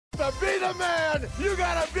To be the man, you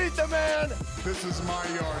gotta beat the man. This is my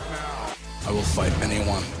yard now. I will fight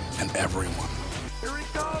anyone and everyone. Here he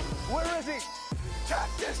comes. Where is he?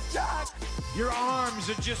 Cactus Jack. Your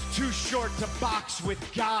arms are just too short to box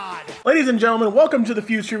with God. Ladies and gentlemen, welcome to the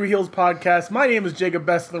FewTrueHeels podcast. My name is Jacob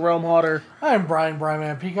Best of the Realm Hodder. I'm Brian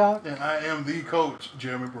Man Peacock. And I am the coach,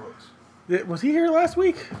 Jeremy Brooks. Was he here last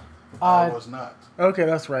week? I was not. Okay,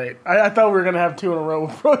 that's right. I thought we were going to have two in a row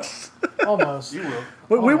with Brooks. Almost. You will.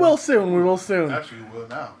 But we will soon. We will soon. Actually, you will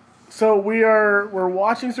now. So we're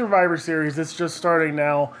watching Survivor Series. It's just starting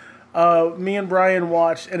now. Me and Brian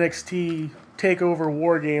watched NXT Takeover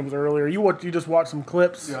War Games earlier. You just watched some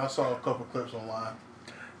clips. Yeah, I saw a couple clips online.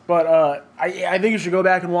 But I think you should go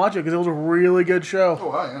back and watch it because it was a really good show.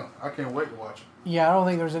 Oh, I am. I can't wait to watch it. Yeah, I don't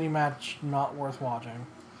think there's any match not worth watching.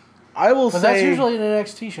 I will But say... that's usually an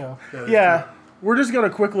NXT show. Yeah, we're just going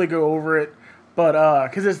to quickly go over it. But,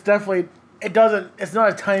 because it's definitely... It's not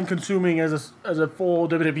as time consuming as a full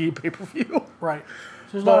WWE pay-per-view. Right.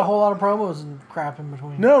 There's not a whole lot of promos and crap in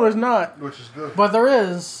between. No, there's not. Which is good. But there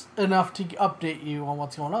is enough to update you on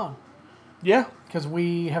what's going on. Yeah. Because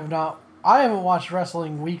I haven't watched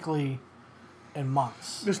wrestling weekly in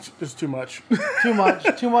months. There's too much. Too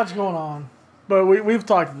much going on. But we've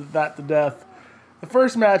talked that to death. The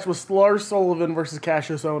first match was Lars Sullivan versus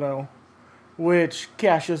Cassius Ohno, which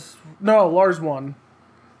Lars won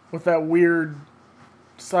with that weird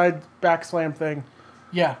side back slam thing.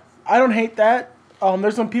 Yeah. I don't hate that.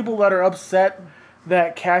 There's some people that are upset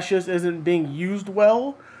that Cassius isn't being used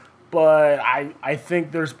well, but I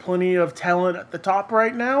think there's plenty of talent at the top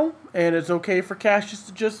right now, and it's okay for Cassius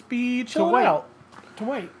to just be chilling out. To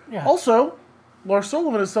wait, yeah. Also, Lars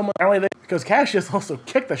Sullivan is someone because Cassius also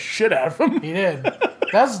kicked the shit out of him. He did.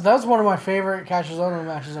 That's one of my favorite Cassius Ohno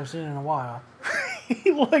matches I've seen in a while.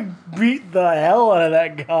 He beat the hell out of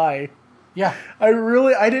that guy. Yeah. I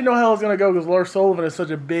didn't know how it was gonna go because Lars Sullivan is such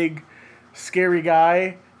a big, scary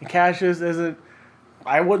guy, and Cassius isn't.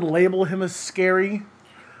 I wouldn't label him as scary.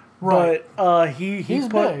 Right. But he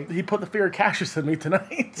put big. the fear of Cassius in me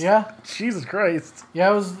tonight. Yeah. Jesus Christ. Yeah,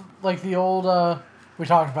 it was like the old. We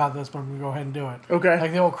talked about this, but I'm gonna go ahead and do it. Okay.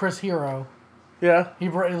 Like the old Chris Hero. Yeah.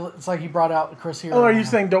 It's like he brought out Chris Hero. Oh, are you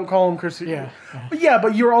saying don't call him Chris Hero? Yeah.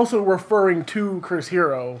 But you're also referring to Chris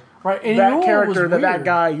Hero. Right. And that character that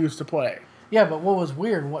guy used to play. Yeah, but what was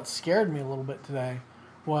weird and what scared me a little bit today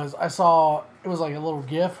was I saw it was like a little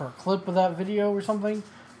GIF or a clip of that video or something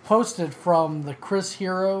posted from the Chris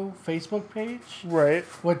Hero Facebook page. Right.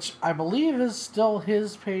 Which I believe is still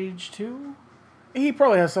his page too. He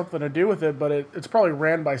probably has something to do with it, but it's probably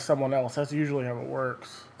ran by someone else. That's usually how it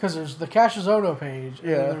works. Because there's the Cassius Ohno page, and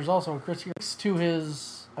yeah. there's also a Chris Hero to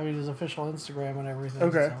his official Instagram and everything.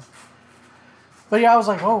 Okay. So. But yeah, I was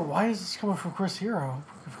like, oh, why is this coming from Chris Hero?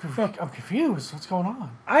 I'm confused. What's going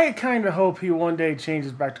on? I kind of hope he one day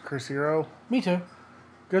changes back to Chris Hero. Me too.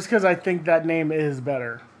 Just because I think that name is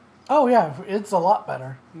better. Oh, yeah. It's a lot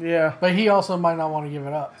better. Yeah. But he also might not want to give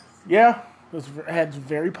it up. Yeah. It's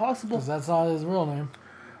very possible. Because that's not his real name.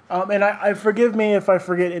 And I forgive me if I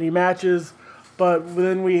forget any matches, but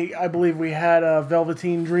then I believe we had a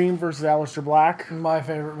Velveteen Dream versus Aleister Black. My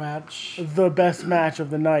favorite match. The best match of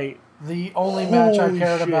the night. The only match I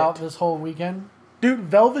cared shit. about this whole weekend. Dude,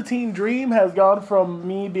 Velveteen Dream has gone from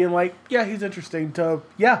me being like, yeah, he's interesting, to,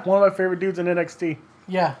 yeah, one of my favorite dudes in NXT.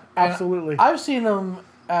 Yeah. Absolutely. I've seen them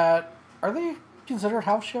are they considered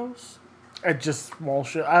house shows? Just small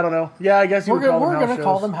show. I don't know. Yeah, I guess we're going to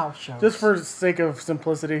call them house shows. Just for the sake of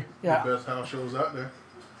simplicity. Yeah. The best house shows out there.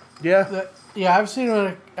 Yeah. Yeah, I've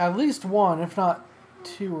seen at least one, if not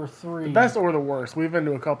two or three. The best or the worst. We've been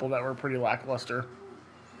to a couple that were pretty lackluster.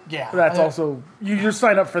 Yeah. But that's also... You just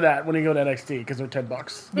sign up for that when you go to NXT because they're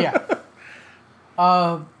 $10. Yeah.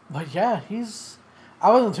 But yeah, I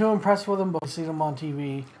wasn't too impressed with him, but I've seen him on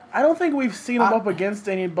TV. I don't think we've seen him up against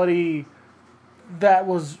anybody that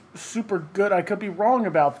was super good. I could be wrong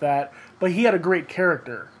about that, but he had a great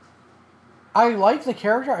character. I like the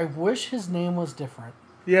character. I wish his name was different.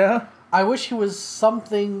 Yeah? I wish he was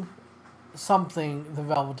something the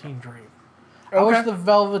Velveteen Dream. Okay. I wish the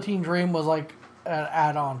Velveteen Dream was like an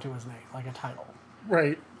add-on to his name, like a title.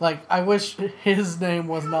 Right. Like, I wish his name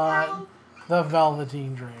was not the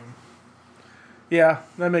Velveteen Dream. Yeah,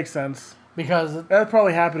 that makes sense. Because... That'll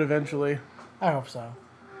probably happen eventually. I hope so.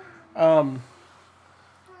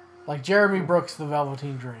 Like Jeremy Brooks, the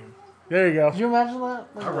Velveteen Dream. There you go. Did you imagine that?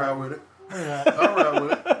 I'll ride with it. Look at that. I'll ride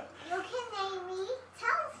with it. You can name me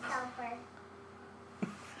Telescoper.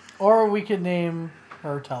 Or we could name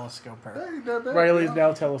her Telescoper. Hey, Riley's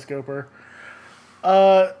now Telescoper.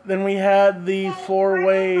 Then we had the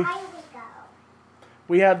four-way...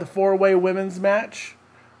 We had the four-way women's match.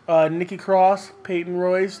 Nikki Cross, Peyton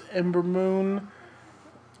Royce, Ember Moon,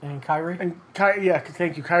 And Kyrie? and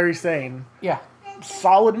thank you, Kairi Sane. Yeah.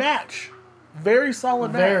 Solid match. Very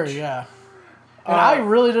solid match. Very, yeah. And I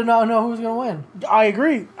really did not know who was going to win. I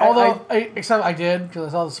agree. Although, except I did, because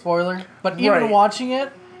I saw the spoiler. But even Right. watching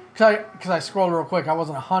it, because I scrolled real quick, I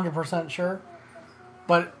wasn't 100% sure.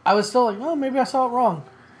 But I was still like, oh, maybe I saw it wrong.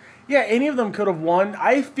 Yeah, any of them could have won.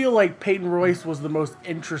 I feel like Peyton Royce was the most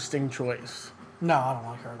interesting choice. No, I don't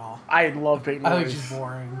like her at all. I love Peyton Royce. I think she's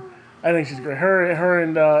boring. I think she's great. Her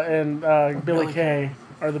and Billy Billie Kay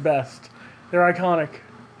are the best. They're iconic.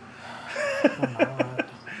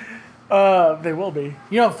 They will be.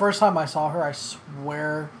 You know, the first time I saw her, I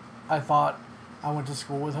swear I thought I went to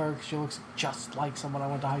school with her because she looks just like someone I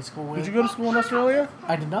went to high school with. Did you go to school in Australia?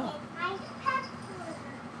 I did not.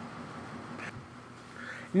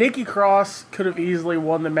 Nikki Cross could have easily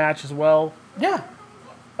won the match as well. Yeah.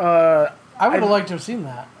 I would have liked to have seen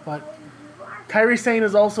that, but Kairi Sane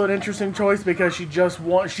is also an interesting choice because she just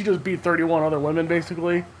beat 31 other women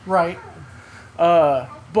basically. right.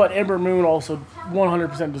 But Ember Moon also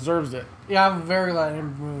 100% deserves it. Yeah, I'm very glad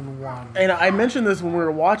Ember Moon won. And I mentioned this when we were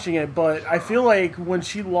watching it, but I feel like when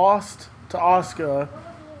she lost to Asuka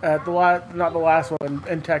at not the last one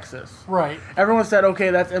in Texas, Right. everyone said, "Okay,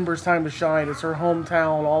 that's Ember's time to shine. It's her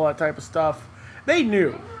hometown, all that type of stuff." They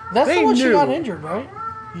knew. That's they the one knew. she got injured, right?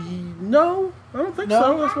 No, I don't think No?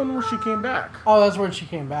 so. That's one where she came back. Oh, that's when she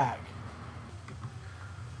came back.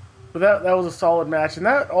 But that was a solid match, and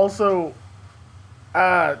that also,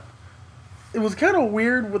 it was kind of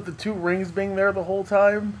weird with the two rings being there the whole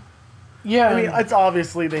time. Yeah. I mean, it's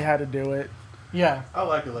obviously they had to do it. yeah. I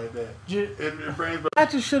like it like that. It brings back.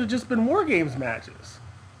 Matches should have just been War Games matches.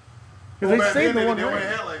 Well, Because back they saved then, the one they only ring.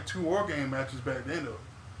 had like 2 War Game matches back then, though.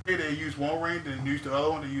 Hey, they used one ring, then used the other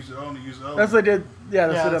one, they used the other one, they used the other That's one. what they did. Yeah,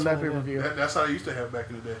 that's Yeah, what that's on that what they did. pay-per-view. That's how they used to have back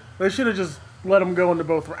in the day. They should have just let them go into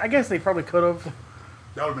both. I guess they probably could have.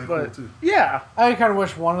 That would have been But cool, too. yeah, I kind of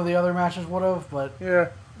wish one of the other matches would have, but yeah.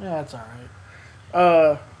 yeah, it's all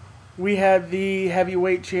right. We had the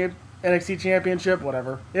heavyweight NXT Championship,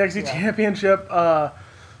 whatever. The NXT Yeah. Championship,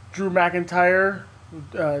 Drew McIntyre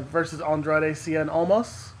versus Andrade Cien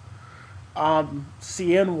Almas.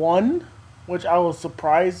 Cien won, which I was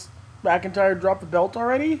surprised McIntyre dropped the belt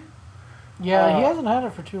already. Yeah, he hasn't had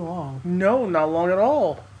it for too long. No, not long at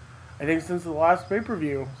all. I think since the last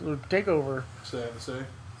pay-per-view, or Takeover. Sad to say.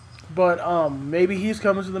 But maybe he's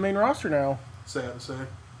coming to the main roster now. Sad to say.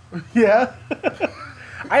 Yeah.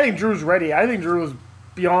 I think Drew's ready. I think Drew was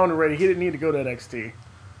beyond ready. He didn't need to go to NXT.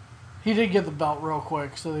 He did get the belt real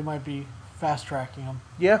quick, so they might be fast-tracking him.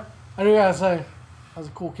 Yeah. I do gotta say, that was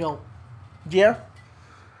a cool kill. Yeah.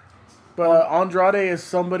 But Andrade is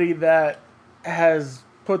somebody that has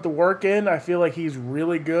put the work in. I feel like he's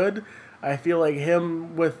really good. I feel like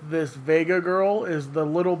him with this Vega girl is the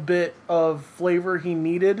little bit of flavor he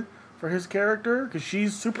needed for his character because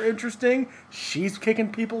she's super interesting. She's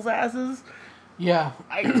kicking people's asses. Yeah.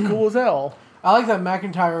 It's cool as hell. I like that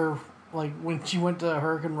McIntyre, like, when she went to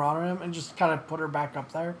Hurricane Rana and just kind of put her back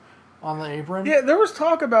up there on the apron. Yeah, there was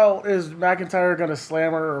talk about is McIntyre going to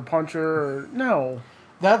slam her or punch her or no.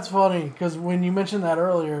 That's funny, because when you mentioned that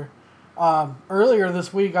earlier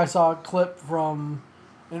this week I saw a clip from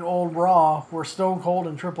an old Raw where Stone Cold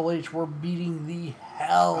and Triple H were beating the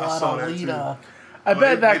hell I out saw of that, Lita. I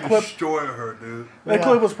bet that they clip destroyed her, dude. that Yeah.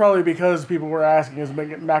 clip was probably because people were asking is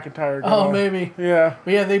McIntyre going Oh, maybe. Yeah.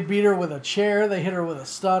 But yeah, they beat her with a chair, they hit her with a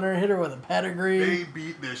stunner, hit her with a pedigree. They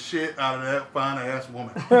beat the shit out of that fine-ass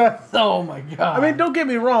woman. Oh my god. I mean, don't get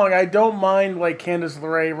me wrong. I don't mind like Candice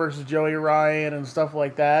LeRae versus Joey Ryan and stuff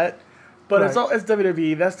like that. But it's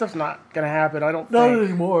WWE. That stuff's not gonna happen. I don't not think.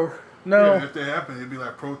 anymore. No. Yeah, if that happened, it'd be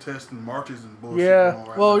like protests and marches and bullshit. Yeah. going on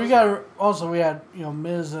right Well, now. you got also we had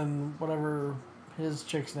Miz and whatever his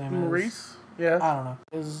chick's name is. Maurice. Yeah. I don't know.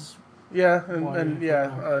 Is Yeah. Well, And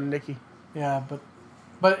yeah, Nikki. yeah,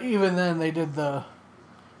 but even then they did the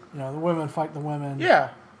the women fight the women. Yeah.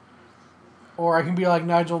 Or I can be like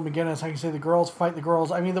Nigel McGuinness. I can say the girls fight the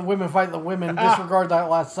girls. I mean the women fight the women. Disregard that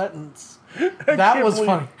last sentence. That can't was believe-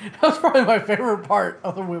 funny. That was probably my favorite part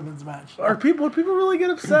of the women's match. Would people really get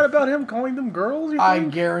upset about him calling them girls? You I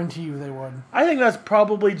think? guarantee you they would. I think that's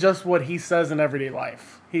probably just what he says in everyday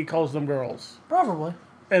life. He calls them girls, Probably.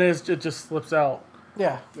 and it just slips out.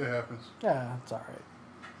 Yeah. It happens. Yeah, it's all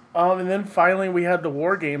right. And then finally we had the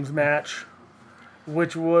War Games match,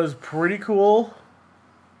 which was pretty cool.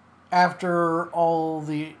 After all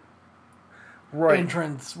the Right.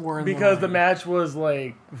 entrants were in Because the ring. match was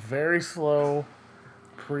like very slow,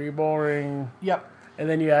 pretty boring, Yep. and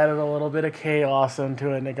then you added a little bit of chaos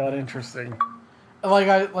into it, and it got interesting. Like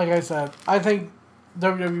I said, I think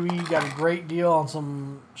WWE got a great deal on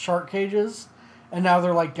some shark cages, and now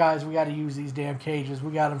they're like, guys, we got to use these damn cages.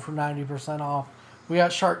 We got them for 90% off. We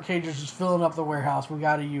got shark cages just filling up the warehouse. We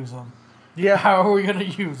got to use them. Yeah. How are we going to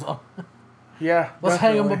use them? Yeah. Let's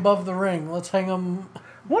hang them definitely. above the ring. Let's hang them.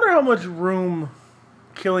 Wonder how much room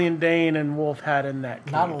Killian Dane and Wolf had in that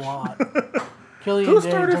cage. Not a lot. Killian Who Dane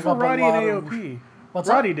started took for up a Roddy and lot of- AOP? What's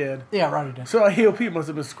Roddy that? did. Yeah, Roddy did. So AOP must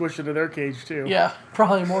have been squished into their cage too. Yeah,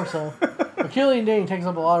 probably more so. But Killian Dane takes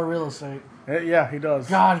up a lot of real estate. Yeah, he does.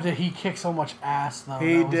 God, did he kick so much ass, though.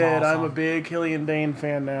 He That was did. I'm awesome. a big Killian Dane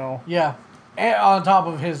fan now. Yeah. And on top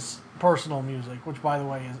of his personal music, which, by the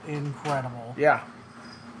way, is incredible. Yeah.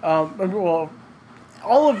 Well,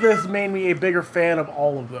 all of this made me a bigger fan of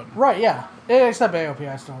all of them. Right, yeah. Except AOP,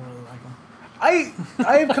 I still really like him.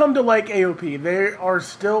 I've come to like AOP. They are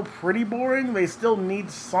still pretty boring. They still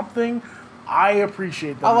need something. I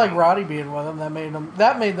appreciate them. I like Roddy being with him.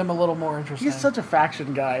 That made them a little more interesting. He's such a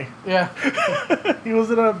faction guy. Yeah. He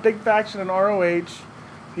was in a big faction in ROH.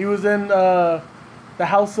 He was in the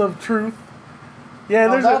House of Truth. Yeah,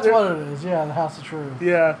 That's what it is. Yeah, the House of Truth.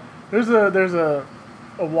 Yeah, there's a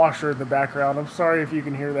washer in the background. I'm sorry if you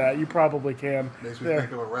can hear that. You probably can. Makes me There.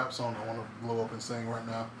 think of a rap song I want to blow up and sing right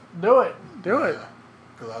now. Do it. Do it.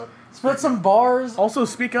 Because Spit some bars. Also,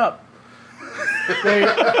 speak up.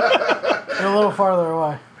 They're a little farther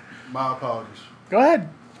away. my apologies. Go ahead.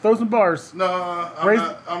 Throw some bars. No, Raise-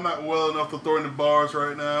 I'm not well enough to throw in the bars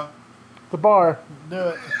right now. The bar. Do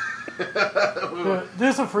it. Do it.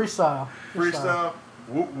 Do some freestyle. Freestyle.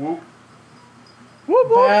 Whoop whoop. Whoop,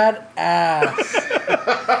 whoop.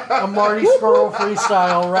 Badass. A Marty Skrull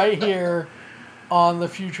freestyle right here on the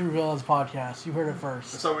FewTrueHeels podcast. You heard it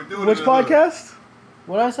first. So we do it. Which podcast?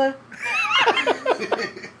 What did I say?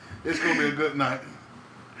 It's gonna be a good night.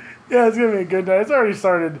 Yeah, it's gonna be a good night. It's already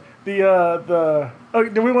started.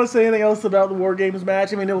 Okay, do we want to say anything else about the War Games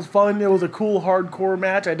match? I mean, it was fun. It was a cool hardcore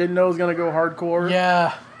match. I didn't know it was gonna go hardcore.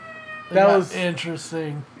 Yeah. That got was-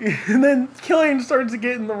 interesting. And then Killian starts to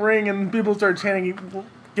get in the ring, and people start chanting,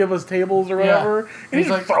 "Give us tables" or whatever. And He's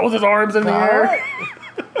he like, throws his arms in the All air.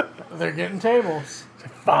 right. They're getting tables.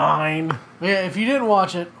 Fine. Yeah, if you didn't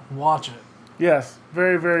watch it, watch it. Yes,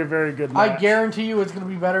 very, very, very good match. I guarantee you it's going to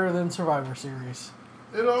be better than Survivor Series.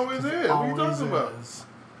 It always is. What are you Always talking about? is.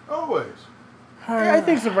 Always. Yeah, I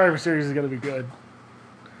think Survivor Series is going to be good,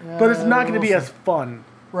 but it's not going to be we'll as see. fun.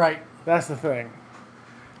 Right. That's the thing.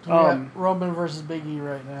 We got Roman versus Big E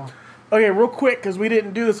right now. Okay, real quick, because we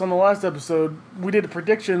didn't do this on the last episode. We did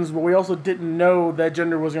predictions, but we also didn't know that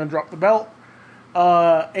Jinder was going to drop the belt.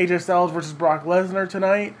 AJ Styles versus Brock Lesnar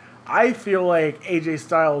tonight. I feel like AJ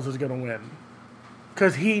Styles is going to win.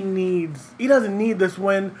 Because he doesn't need this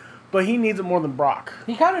win, but he needs it more than Brock.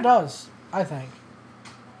 He kind of does, I think.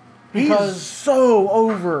 He's Because, so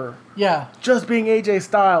over yeah. just being AJ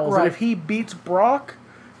Styles. Right. And if he beats Brock,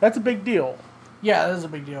 that's a big deal. Yeah, that is a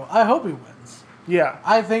big deal. I hope he wins. Yeah.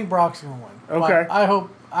 I think Brock's going to win. Okay. But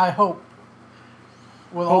I hope.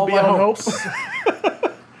 With all my beyond hopes.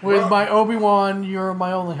 With my Obi-Wan, you're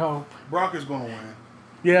my only hope. Brock is gonna win.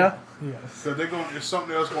 Yeah. Yes. So there's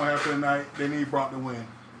something else gonna happen tonight. They need Brock to win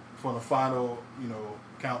for the final,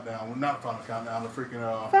 countdown. Well, not final countdown. The freaking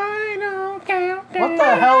Final countdown. What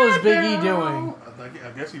the hell is Big E doing? I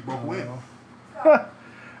guess he broke win. All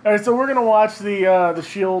right, so we're gonna watch the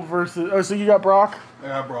Shield versus. Oh, so you got Brock,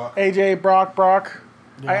 Yeah, Brock. AJ, Brock.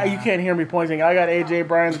 Yeah. You can't hear me pointing. I got AJ.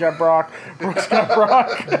 Brian's got Brock. Brooks got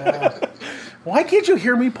Brock. Why can't you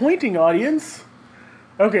hear me pointing, audience?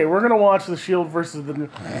 Okay, we're gonna watch the Shield versus the.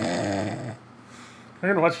 We're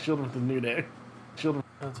gonna watch Shield versus the New Day. Shield.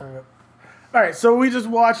 That's all right. All right, so we just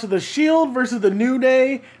watched the Shield versus the New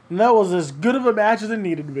Day, and that was as good of a match as it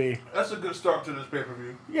needed to be. That's a good start to this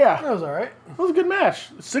pay-per-view. Yeah. That was all right. It was a good match.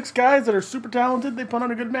 6 guys that are super talented. They put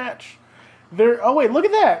on a good match. Oh wait, look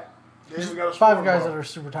at that. They even got a 5 score guys ball. that are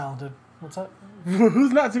super talented. What's that?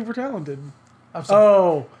 Who's not super talented? I'm sorry.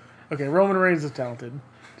 Oh, okay. Roman Reigns is talented.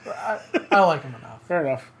 I like him enough. Fair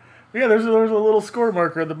enough. Yeah, there's a little score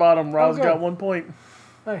marker at the bottom. Raw's good. got 1 point.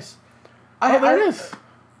 Nice. Oh, there it is.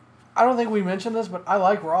 I don't think we mentioned this, but I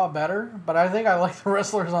like Raw better. But I think I like the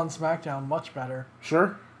wrestlers on SmackDown much better.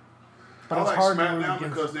 Sure. But I it's like hard to root SmackDown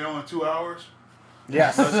against. because they're only 2 hours.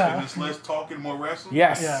 Yes. And it's less talking, more wrestling.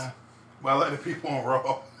 Yes. Yeah. But I like the people on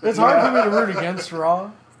Raw. It's hard for me to root against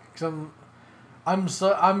Raw because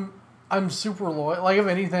I'm super loyal. Like if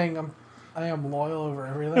anything, I am loyal over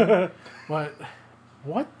everything. But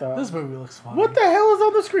What the? this movie looks fun. What the hell is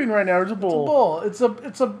on the screen right now? There's a bull. bull? It's a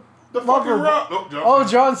The lover. fucking Raw. Oh, John. Oh,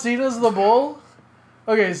 John Cena's the bull.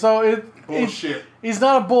 Okay, so Bullshit. he's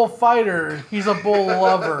not a bull fighter. He's a bull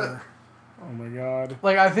lover. Oh my god.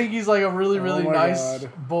 Like, I think he's like a really, really my nice God.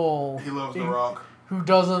 bull. He loves The Rock. Who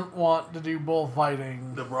doesn't want to do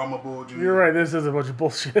bullfighting. The Brahma Bull Jr. You're right, this is a bunch of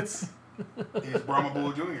bullshits. He's Brahma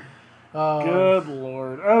Bull Jr. Good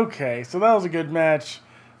lord. Okay, so that was a good match.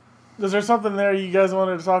 Is there something there you guys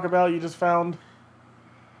wanted to talk about you just found?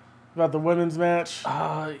 About the women's match?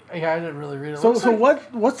 Yeah, I didn't really read it. So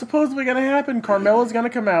what's supposedly going to happen? Carmella's going to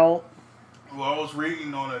come out. Well, I was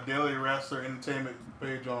reading on a Daily Wrestler Entertainment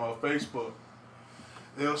page on Facebook.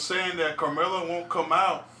 They were saying that Carmella won't come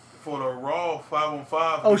out for the Raw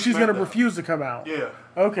 5-on-5. Oh, she's going to refuse to come out. Yeah.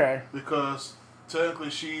 Okay. Because technically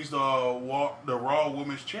she's the Raw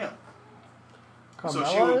Women's Champ. Carmella So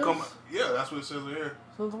she would is? come. Yeah, that's what it says here.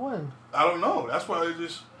 Since when? I don't know. That's why they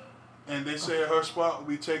just. And they said her spot will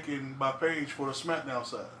be taken by Paige for the SmackDown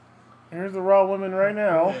side. Here's the Raw woman right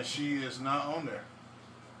now. And she is not on there.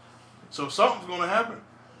 So something's going to happen.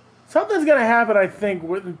 Something's going to happen, I think,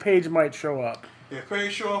 when Paige might show up. If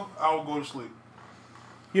Paige show up, I will go to sleep.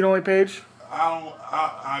 You don't like Paige?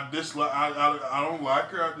 I dislike. I don't like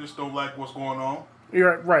her. I just don't like what's going on.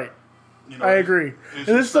 You're right. You know, I agree. And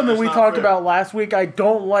this is something we talked about last week. I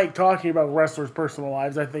don't like talking about wrestlers' personal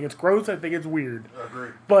lives. I think it's gross. I think it's weird. I agree.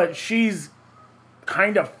 But she's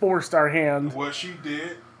kind of forced our hand. What she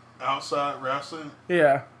did outside wrestling,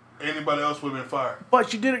 Yeah. anybody else would have been fired. But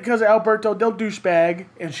she did it because of Alberto Del Douchebag,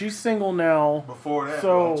 and she's single now. Before that,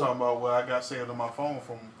 So- I'm talking about what I got saved on my phone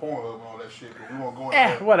from Pornhub and all that shit. But we won't go into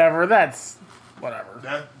that. Whatever. That's whatever.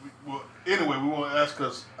 Well, anyway, we won't ask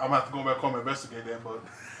because I'm going to have to go back home and investigate that. But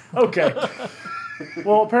Okay.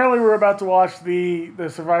 Well, apparently we're about to watch the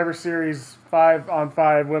Survivor Series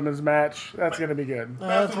 5-on-5 women's match. That's going to be good.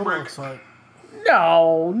 That's what it break. looks like.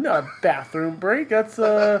 No, not bathroom break. That's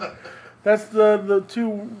the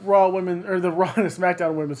two Raw women, or the Raw and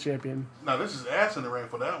SmackDown Women's Champion. no, this is ass in the ring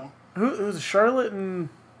for that one. Who was it? Charlotte and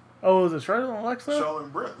was it Charlotte and Alexa? Charlotte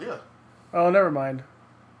and Brett, yeah. Oh, never mind.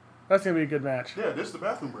 That's gonna be a good match. Yeah, this is the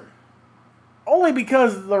bathroom break. Only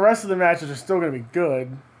because the rest of the matches are still gonna be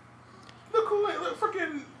good. Look who, look,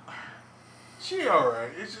 freaking, she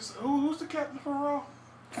alright. It's just, who's the captain for Raw?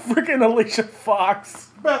 Freaking Alicia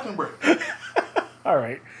Fox. Bathroom break. All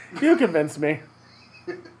right, you convinced me.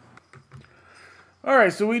 All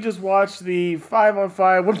right, so we just watched the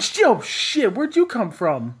 5-on-5. Oh shit! Where'd you come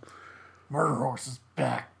from? Murder Horse is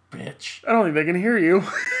back, bitch. I don't think they can hear you.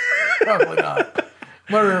 Probably not.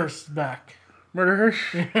 Murder Horse is back. Murder Horse.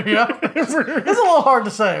 Yeah. It's a little hard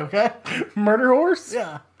to say, okay? Murder Horse.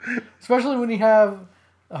 Yeah. Especially when you have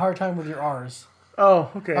a hard time with your R's. Oh,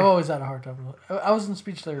 okay. I've always had a hard time with it. I was in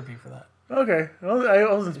speech therapy for that. Okay. Well, I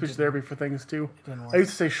was in speech therapy for things too. didn't work. I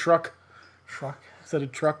used to say shrug Truck. instead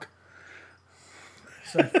of truck.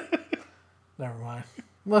 So, never mind.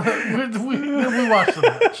 we watched the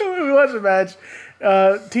match. We watched the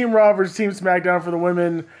match. Team Raw versus Team SmackDown for the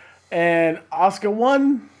women, and Asuka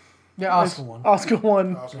won. Yeah, Oscar won. Asuka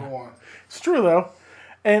won. Oscar won. It's true though,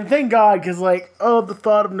 and thank God, because the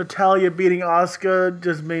thought of Natalya beating Asuka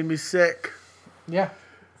just made me sick. Yeah.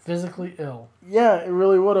 Physically ill. Yeah, it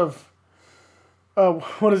really would have.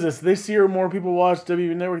 What is this? This year, more people watch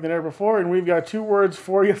WWE Network than ever before, and we've got 2 words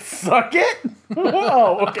for you. Suck it?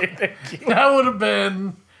 Whoa, okay, thank you. That would have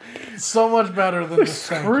been so much better than this.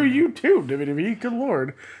 Screw you too, WWE. Good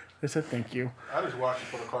lord. I said thank you. I just watched it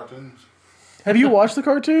for the cartoons. Have you watched the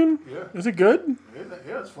cartoon? Yeah. Is it good?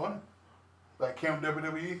 Yeah, it's funny. Like Camp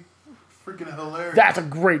WWE, freaking hilarious. That's a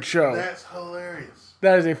great show. That's hilarious.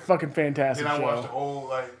 That is a fucking fantastic Then I show. watched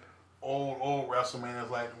the old WrestleMania,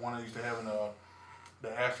 like one they used to have in the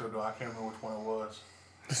Astrodome. I can't remember which one it was.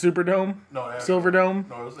 The Superdome? No, the Astrodome. Silverdome?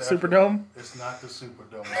 No, it was the Superdome? Astrodome. It's not the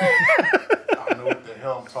Superdome. I don't know what the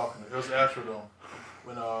hell I'm talking about. It was the Astrodome.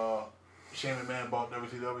 When Shane McMahon bought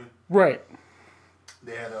WCW, Right.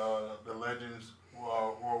 they had the Legends,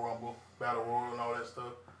 Royal Rumble, Battle Royal, and all that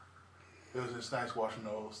stuff. It was just nice watching the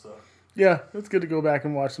old stuff. Yeah, it's good to go back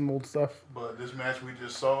and watch some old stuff. But this match we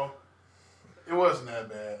just saw, it wasn't that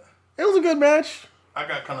bad. It was a good match. I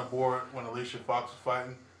got kind of bored when Alicia Fox was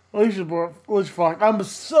fighting. Alicia Fox. I'm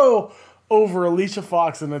so over Alicia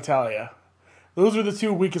Fox and Natalya. Those are the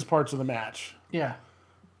 2 weakest parts of the match. Yeah.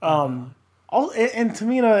 And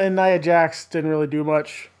Tamina and Nia Jax didn't really do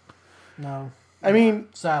much. No. I mean,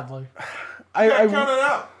 Sadly. I counted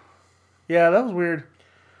out. Yeah, that was weird.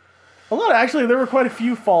 Actually, there were quite a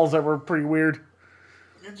few falls that were pretty weird.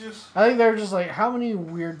 It just, I think they're just like, how many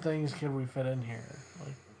weird things can we fit in here?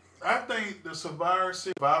 Like, I think the Survivor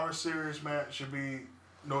Series match should be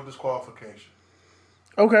no disqualification.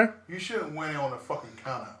 Okay, You shouldn't win it on a fucking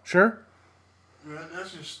countout. sure. Man,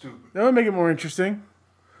 that's just stupid. That would make it more interesting.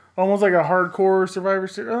 Almost like a hardcore Survivor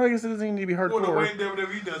Series. I guess it doesn't even need to be hardcore. Well, the way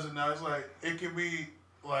WWE does it now, it's like it can be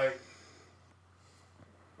like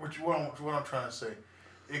what I'm trying to say.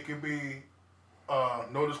 It can be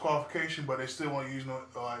no disqualification, but they still want to use no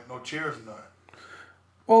chairs or nothing.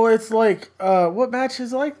 Well, it's like what match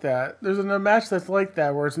is like that? There's a match that's like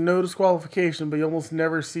that where it's no disqualification, but you almost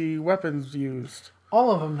never see weapons used.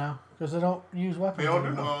 All of them now, because they don't use weapons. They don't do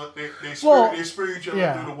anymore. they spear each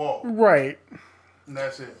other through the wall. Right. And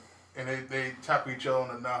that's it. And they tap each other on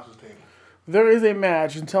the announcer's table. There is a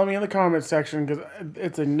match, and tell me in the comments section, because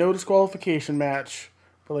it's a no disqualification match,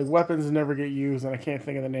 but like weapons never get used, and I can't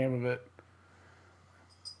think of the name of it.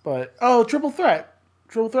 But, triple threat.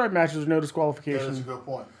 Triple threat matches are no disqualification. That's a good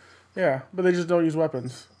point. Yeah, but they just don't use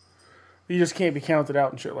weapons. You just can't be counted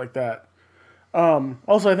out and shit like that.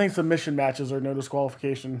 Also, I think submission matches are no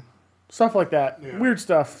disqualification. Stuff like that. Yeah. Weird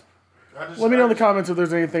stuff. Let me know in the comments if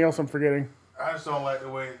there's anything else I'm forgetting. I just don't like the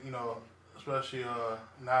way, especially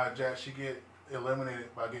Nia Jax, she get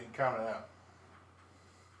eliminated by getting counted out.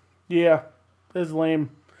 Yeah, it's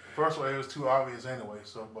lame. First of all, it was too obvious anyway,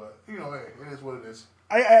 but, hey, it is what it is.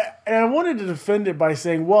 I wanted to defend it by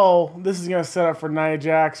saying, well, this is going to set up for Nia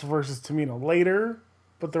Jax versus Tamina later,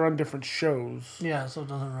 but they're on different shows. Yeah, so it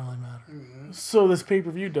doesn't really matter. Mm-hmm. So this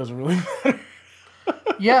pay-per-view doesn't really matter.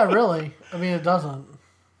 Yeah, really. I mean, it doesn't.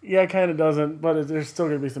 Yeah, it kind of doesn't, but there's still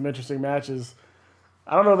going to be some interesting matches.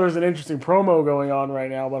 I don't know if there's an interesting promo going on right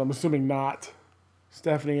now, but I'm assuming not.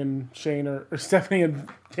 Stephanie and Shane or Stephanie and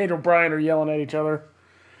Daniel Bryan are yelling at each other.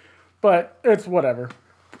 But it's whatever.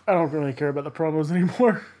 I don't really care about the promos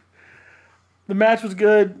anymore. The match was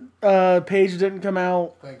good. Paige didn't come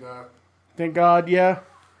out. Thank God. Thank God, yeah.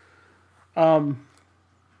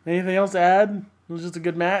 Anything else to add? It was just a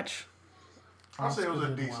good match. I'll say it was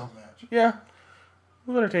a decent match. Yeah. It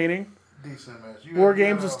was entertaining. Decent match. War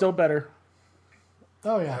Games is still better.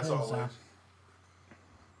 Oh, yeah. That's always.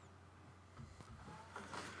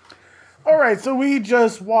 All right, so we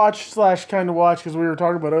just watched / kind of watched because we were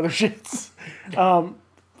talking about other shits. It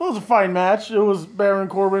was a fine match. It was Baron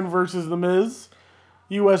Corbin versus The Miz,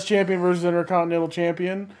 U.S. champion versus Intercontinental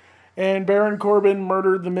champion, and Baron Corbin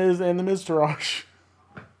murdered The Miz and The Miztourage.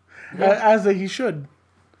 Yeah. As he should.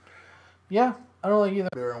 Yeah, I don't like either.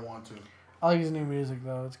 Baron won too. I like his new music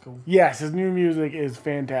though. It's cool. Yes, his new music is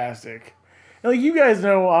fantastic. And like you guys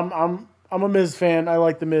know, I'm a Miz fan. I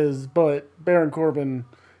like The Miz, but Baron Corbin,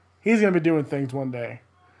 he's gonna be doing things one day.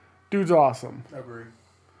 Dude's awesome. I agree.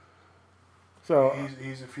 So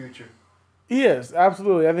he's a future. He is,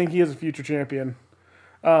 absolutely. I think he is a future champion.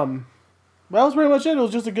 That was pretty much it. It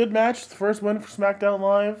was just a good match. The first win for SmackDown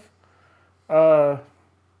Live. I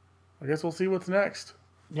guess we'll see what's next.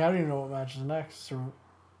 Yeah, I don't even know what match is next.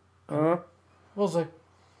 We'll see.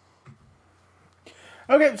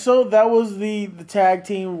 Okay, so that was the tag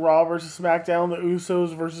team Raw versus SmackDown, the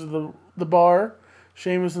Usos versus the Bar,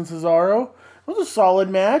 Sheamus and Cesaro. It was a solid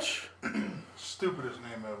match. Stupidest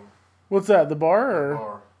name ever. What's that? The Bar? Or? The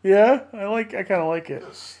Bar. Yeah, I kind of like it.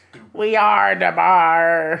 That's stupid. We are the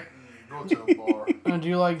Bar. Go to the bar. And do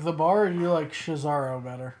you like the Bar or do you like Cesaro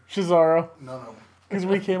better? Cesaro. No. Because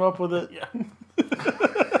we came up with it. Yeah.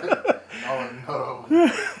 No.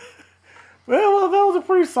 Well, that was a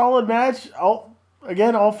pretty solid match. All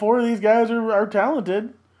four of these guys are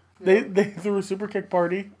talented. They threw a super kick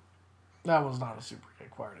party. That was not a super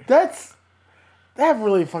kick party. That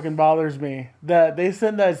really fucking bothers me. That they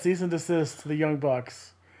sent that cease and desist to the Young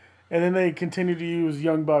Bucks, and then they continue to use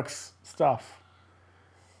Young Bucks stuff.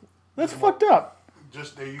 That's fucked up.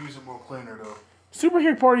 Just they use it more cleaner though. Super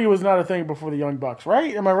kick party was not a thing before the Young Bucks,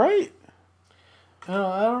 right? Am I right? I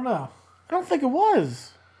don't know. I don't think it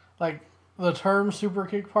was. Like the term super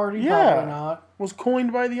kick party, yeah, probably not. Was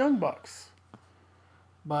coined by the Young Bucks.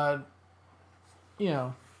 But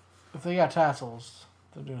if they got tassels,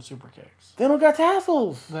 they're doing super kicks. They don't got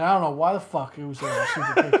tassels. Then I don't know why the fuck it was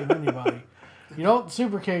super kicking anybody. You don't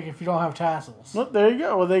super kick if you don't have tassels. Look, there you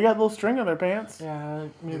go. Well, they got a little string on their pants. Yeah.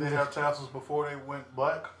 Did they have tassels before they went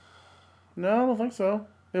black? No, I don't think so.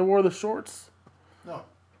 They wore the shorts. No.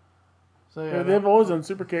 So yeah, they've always done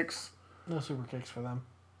super kicks. No super kicks for them.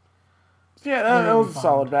 Yeah, that was a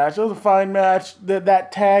solid match. It was a fine match.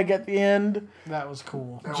 That tag at the end. That was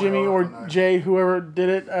cool. Jimmy or Jay, whoever did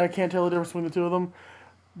it, I can't tell the difference between the two of them,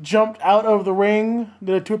 jumped out of the ring,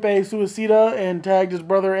 did a tope suicida, and tagged his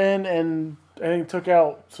brother in, and I think took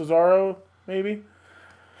out Cesaro, maybe?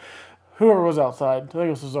 Whoever was outside. I think it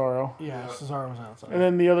was Cesaro. Yeah, Cesaro was outside. And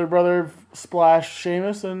then the other brother splashed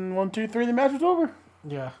Sheamus, and 1, 2, 3, the match was over.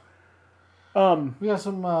 Yeah. We got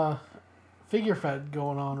some figure fed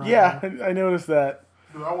going on right now. Yeah, I noticed that.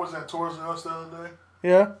 Dude, I was at Toys R Us the other day.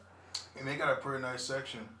 Yeah? And they got a pretty nice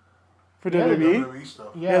section. for Yeah, they WWE. WWE stuff.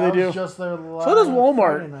 Yeah, Yeah, they I do. was just there last So does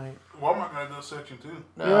Walmart. Friday night. Walmart got a section too.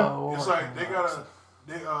 No, Yeah. Walmart It's like they don't got have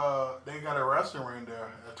they got a wrestling ring there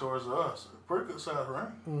at Toys R Us. Pretty good size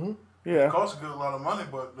ring. It Yeah. costs a good lot of money,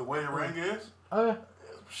 but the way the ring is, Oh, yeah.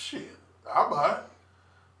 shit, I'll buy it.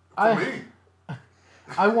 For I- me.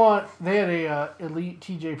 They had a Elite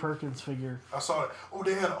TJ Perkins figure. I saw it. Oh,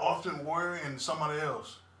 they had Austin Warrior and somebody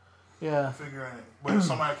else Yeah. figure in it. But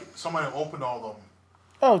somebody opened all of them.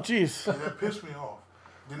 Oh, jeez. And that pissed me off.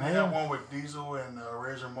 Then they had one with Diesel and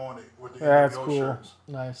Razor Ramon with the That's NWO cool. shirts.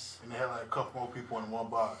 Nice. And they had like a couple more people in one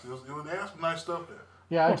box. They had some nice stuff there.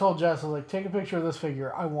 Yeah, I told Jess, I was like, take a picture of this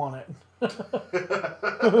figure. I want it. Because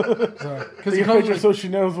Take a picture so she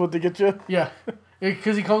knows what to get you. Yeah.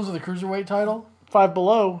 Because he comes with a cruiserweight title. Five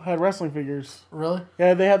Below had wrestling figures. Really?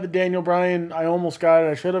 Yeah, they had the Daniel Bryan. I almost got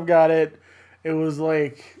it. I should have got it. It was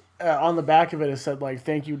like on the back of it said like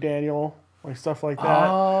 "Thank you, Daniel," like stuff like that.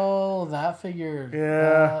 Oh, that figure.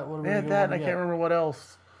 Yeah, What they had that. And I can't remember what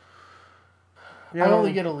else. I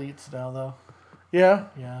only get elites now, though. Yeah,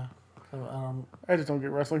 Yeah. So, I just don't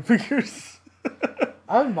get wrestling figures.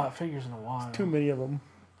 I haven't bought figures in a while. Too many of them.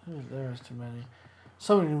 There's too many.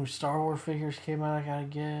 So many new Star Wars figures came out I gotta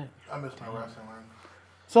get. I miss my wrestling ring.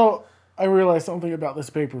 So I realized something about this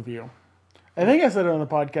pay-per-view. I think I said it on the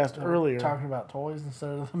podcast earlier. Talking about toys instead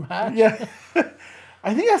of the match. Yeah.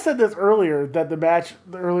 I think I said this earlier, that the match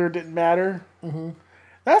earlier didn't matter. Mm-hmm.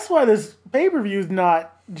 That's why this pay-per-view is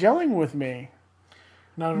not gelling with me.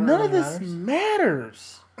 None of this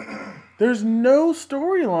matters. There's no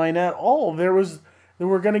storyline at all.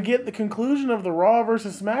 We're going to get the conclusion of the Raw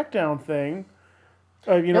versus SmackDown thing.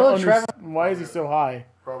 Why is he so high?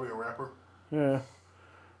 Probably a rapper. Yeah.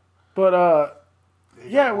 But,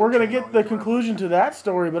 yeah, we're going to get the conclusion to that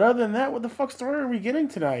story. But other than that, what the fuck story are we getting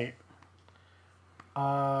tonight?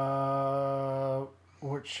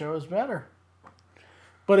 Which show is better?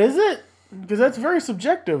 But is it? Because that's very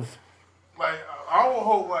subjective. Like, I will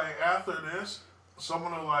hope, like, after this,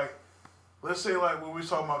 someone will, like, let's say, like, when we was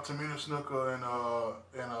talking about Tamina Snuka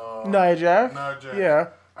and Nia Jax? Nia Jax. Yeah.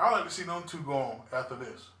 I'd like to see them two go on after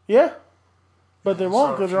this. Yeah. But they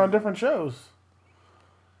won't because they're on feud. different shows.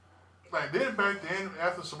 Like, then back then,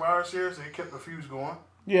 after Survivor Series, they kept the feuds going.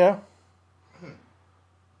 Yeah.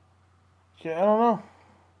 Yeah, I don't know.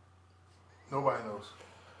 Nobody knows.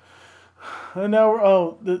 And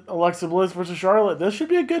now, the Alexa Bliss versus Charlotte. This should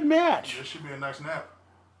be a good match. This should be a nice nap.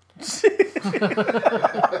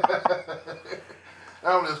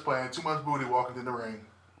 I'm just playing. Too much booty walking in the ring.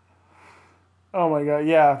 Oh my god,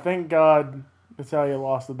 yeah. Thank God Natalya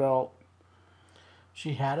lost the belt.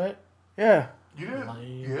 She had it? Yeah. You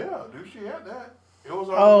did? Yeah, dude, she had that. It was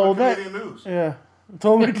Oh, all Canadian news. Yeah.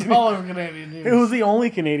 Totally All over Canadian news. It was the only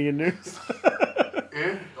Canadian news.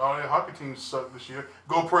 Yeah, all the hockey teams suck this year.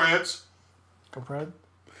 Go Preds. Go Fred.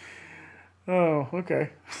 Oh,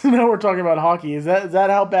 okay. So now we're talking about hockey. Is that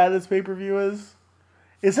how bad this pay-per-view is?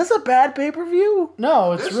 Is this a bad pay-per-view?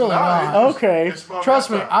 No, it's really not. Okay. It's about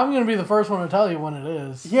Trust me, that time. I'm going to be the first one to tell you when it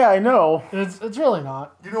is. Yeah, I know. It's really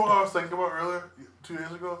not. You know what I was thinking about earlier, 2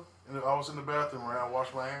 days ago? And I was in the bathroom where I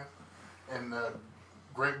washed my hands, and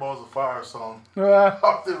Great Balls of Fire song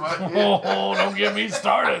popped in my head. Oh, don't get me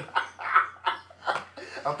started.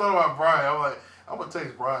 I thought about Brian. I'm like, I'm going to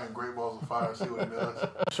text Brian Great Balls of Fire and see what he does.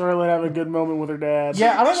 Charlotte having a good moment with her dad.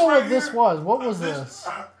 Yeah, I don't This know right what this here, was. What was this?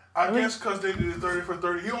 I guess because they did it 30 for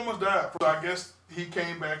 30. He almost died. So I guess he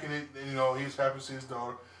came back and he was happy to see his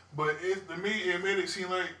daughter. But to me, it made it seem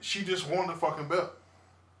like she just won the fucking belt.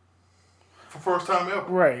 For first time ever.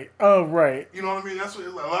 Right. Oh, right. You know what I mean? That's what a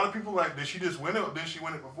lot of people like. Did she just win it, or did she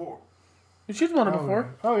win it before? She's won it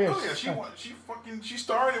before. Oh, yeah. Oh yeah, she won. She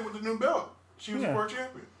started with the new belt. She was the first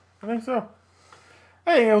champion. I think so.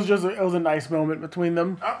 I think it was a nice moment between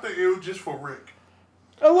them. I think it was just for Rick.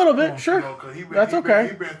 A little bit, sure. You know, 'cause That's okay.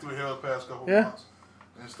 He's been through hell the past couple Yeah. months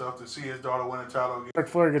and stuff to see his daughter win a title. Ric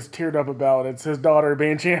Flair gets teared up about it. It's his daughter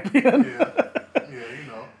being champion. Yeah, you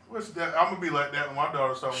know. I'm gonna be like that when my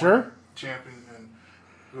daughter starts winning champion. And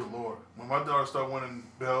good lord, when my daughter start winning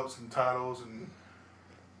belts and titles and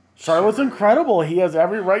Charlotte's incredible. He has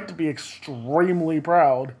every right to be extremely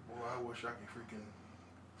proud. boy, I wish I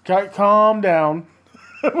could freaking. Calm down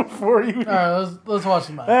before you. All right, let's watch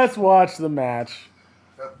the match. Let's watch the match.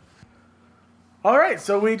 All right,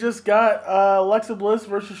 so we just got Alexa Bliss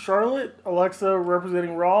versus Charlotte. Alexa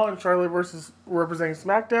representing Raw and Charlotte representing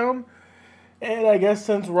SmackDown. And I guess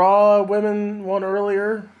since Raw women won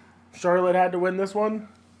earlier, Charlotte had to win this one.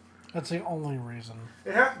 That's the only reason.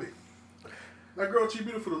 It has to be. That girl too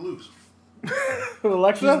beautiful to lose.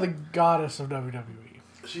 Alexa? She's the goddess of WWE.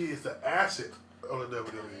 She is the asset of the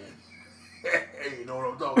WWE. Hey, you know what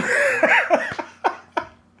I'm talking about.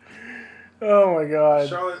 Oh my god.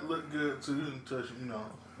 Charlotte looked good too until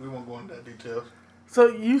we won't go into that details. So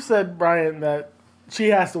you said, Brian, that she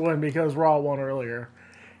has to win because Raw won earlier.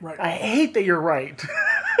 Right. I hate that you're right.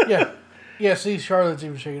 Yeah. Yeah, see, Charlotte's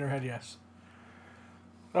even shaking her head, yes.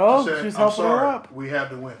 Oh, She said, she's I'm helping sorry, her up. we had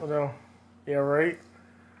to win. Oh, no. Yeah, right?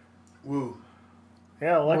 Woo.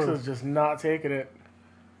 Yeah, Alexa's just not taking it.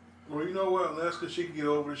 Well, you know what? That's because she can get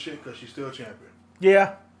over the shit because she's still champion.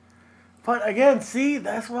 Yeah. But again, see,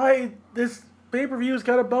 that's why this pay-per-view is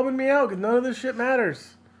kind of bumming me out because none of this shit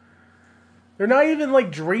matters. They're not even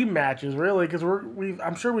like dream matches, really, because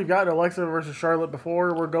I'm sure we've gotten Alexa versus Charlotte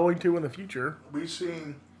before. We're going to in the future. We've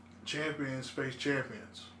seen champions face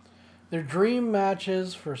champions. They're dream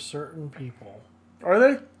matches for certain people. Are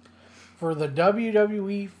they? For the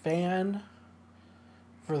WWE fan,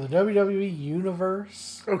 for the WWE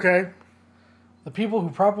universe, Okay. the people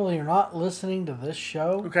who probably are not listening to this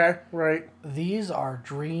show, Okay, right. these are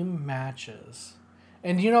dream matches.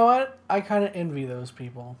 And you know what? I kind of envy those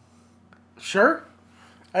people. Sure.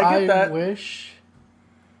 I get that. I wish,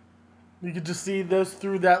 You could just see this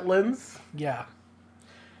through that lens. yeah.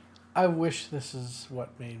 I wish this is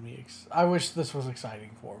what made me, I wish this was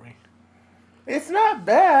exciting for me. It's not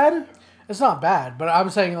bad. It's not bad, but I'm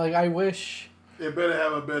saying, like, I wish, They better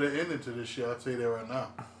have a better ending to this shit. I'll tell you that right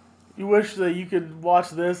now. You wish that you could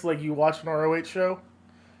watch this like you watch an ROH show.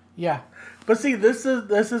 yeah. But see, this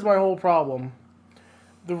is my whole problem.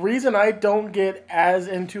 The reason I don't get as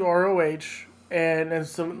into ROH and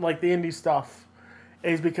some like the indie stuff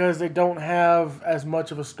is because they don't have as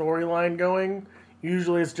much of a storyline going.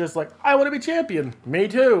 Usually it's just like, I want to be champion. Me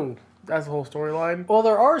too. That's the whole storyline. Well,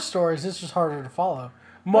 there are stories, it's just harder to follow.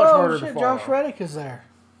 Much harder to shit, follow. Josh Reddick is there.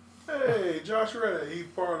 Hey, Josh Reddick, he's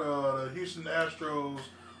part of the Houston Astros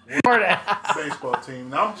baseball team.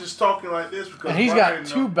 Now I'm just talking like this because And he's Brian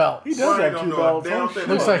got two belts. He does Brian have don't two know a belts. damn Oh, thing shit.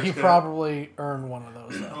 Looks about like he this guy. probably earned one of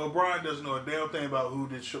those, though. Well, Brian doesn't know a damn thing about who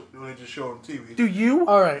they just showed on TV. Do you?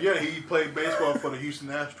 All right. Yeah, he played baseball for the Houston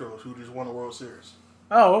Astros, who just won the World Series.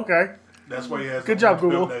 Oh, okay. That's why he has. Good the job,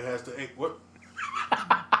 belt Google. That has the eight. What?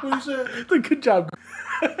 What you said? Good job.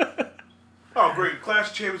 Oh, great! Clash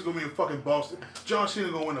of Champions gonna be in fucking Boston. John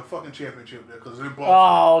Cena gonna win the fucking championship there because they're in Boston.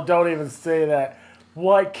 Oh, don't even say that.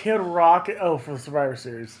 What, Kid Rock? Oh, for the Survivor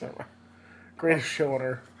Series. Never mind. Greatest show on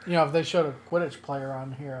earth. You know, if they showed a Quidditch player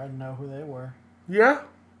on here, I'd know who they were. Yeah?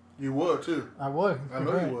 You would too. I would. I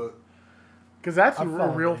know you would. Because that's a I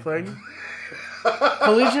follow real you. thing.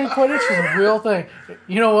 Collegiate Quidditch is a real thing.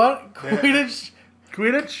 You know what? Quidditch.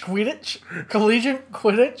 Quidditch? Quidditch? Collegiate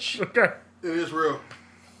Quidditch? Okay. It is real.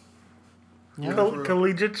 Yeah.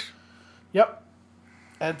 Collegiate? Yep.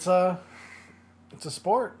 It's a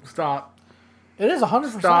sport. Stop. It is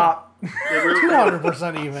 100%. Stop. It really,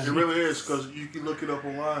 200% it even. really is because you can look it up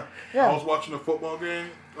online. Yeah. I was watching a football game.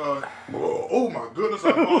 Oh my goodness! I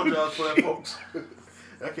apologize for that, folks.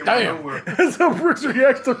 That came out of nowhere. That's how Brooks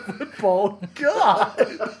reacts to football. God.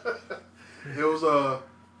 It was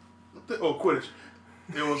Quidditch.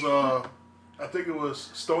 It was I think it was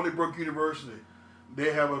Stony Brook University.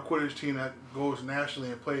 They have a Quidditch team that goes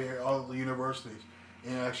nationally and play at all the universities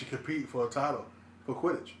and actually compete for a title for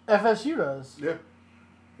Quidditch. FSU does. Yeah,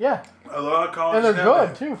 Yeah. a lot of And colleges they're have good,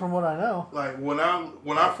 that. too, from what I know. Like when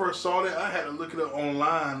I first saw that, I had to look it up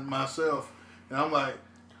online myself, and I'm like,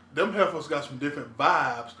 them heifers got some different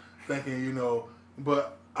vibes. Thinking,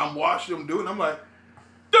 but I'm watching them do it, and I'm like,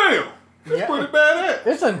 damn, that's Yeah. pretty badass.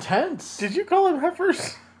 It's intense. Did you call them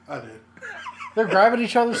heifers? I did. They're grabbing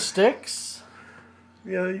each other's sticks.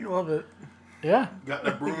 Yeah, you love it. Yeah. Got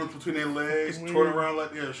the brooms between their legs, twirling around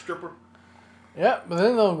like they're a stripper. Yeah, but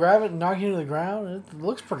then they'll grab it and knock you to the ground. It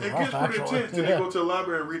looks pretty It rough, gets pretty actually. intense. Then Yeah. they go to the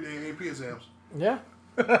library and read their AP exams. Yeah.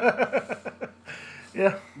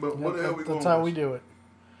 Yeah. But what the hell we going That's how with we this? do it.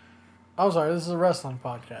 I'm sorry, this is a wrestling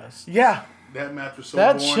podcast. Yeah. That match was so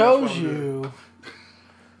That boring. shows that's why we did it. you.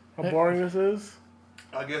 How boring this is.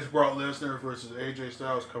 I guess Brock Lesnar versus AJ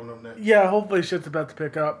Styles coming up next. Yeah, hopefully shit's about to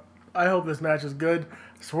pick up. I hope this match is good.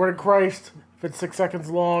 I swear to Christ, if it's 6 seconds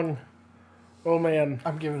long, oh man.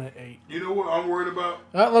 I'm giving it 8. You know what I'm worried about?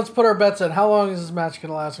 Let's put our bets in. How long is this match going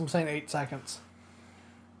to last? I'm saying 8 seconds.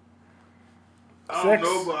 I don't 6.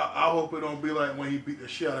 know, but I hope it don't be like when he beat the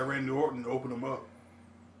shit out of Randy Orton and opened him up.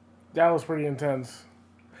 That was pretty intense.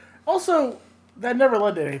 Also, that never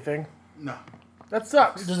led to anything. No. That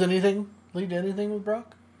sucks. Does anything lead to anything with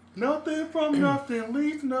Brock? Nothing from nothing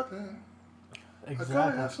leads to nothing. I gotta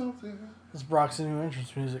have Exactly. something. This is Brock's new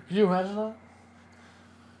entrance music. Could you imagine that?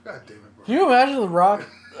 God damn it, bro. Can you imagine the Brock,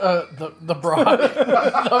 the Brock,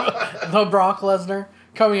 the Brock Lesnar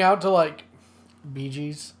coming out to like Bee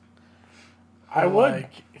Gees? I would.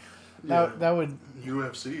 Like, Yeah. that would.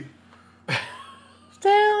 UFC. Stay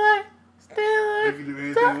alive. Stay They alive. can do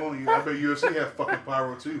anything they want. I bet UFC have fucking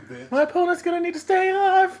pyro too, bitch. My opponent's gonna need to stay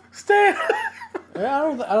alive. Stay alive. Yeah,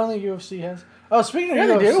 I don't think UFC has. Oh, speaking of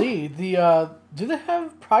Yeah, they UFC, do they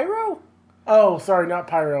have pyro? Oh, sorry, not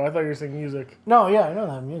pyro. I thought you were saying music. No, yeah, I know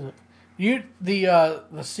they have music. The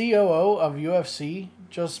COO of UFC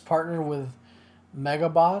just partnered with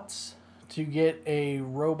Megabots to get a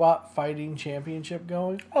robot fighting championship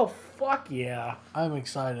going. Oh, fuck yeah. I'm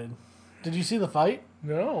excited. Did you see the fight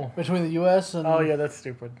No. between the US and? Oh yeah, that's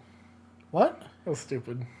stupid. What? That was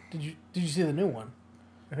stupid. Did you see the new one?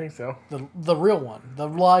 I think so. The real one, the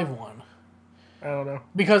live one. I don't know.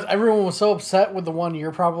 Because everyone was so upset with the one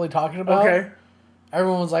you're probably talking about. Okay.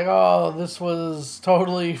 Everyone was like, "Oh, this was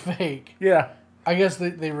totally fake." Yeah. I guess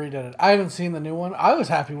they redid it. I haven't seen the new one. I was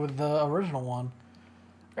happy with the original one.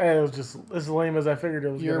 And it was just as lame as I figured it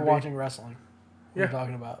was. You're gonna be. watching wrestling. What are you Yeah.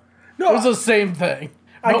 talking about? No, It was the same thing,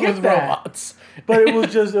 I but get with that. robots. but it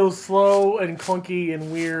was slow and clunky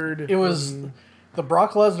and weird. It was the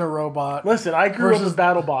Brock Lesnar robot. Listen, I grew up versus with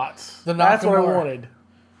BattleBots. the That's what I Nakamura. wanted.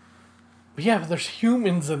 Yeah, but there's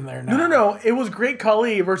humans in there now. No. It was Great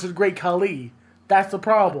Khali versus Great Khali. That's the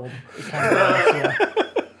problem. Yeah.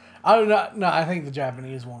 I don't know. No, I think the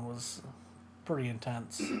Japanese one was pretty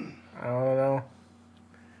intense. I don't know.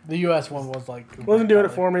 The U.S. one was like Wasn't doing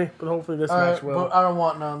it for me, but hopefully this match will. But I don't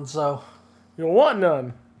want none. So, You don't want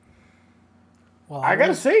none. well, I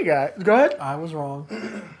gotta say, guys. Go ahead. I was wrong.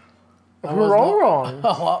 I We're was all wrong. A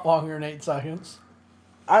lot longer than 8 seconds.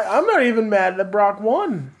 I'm not even mad that Brock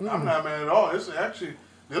won. I'm not mad at all. This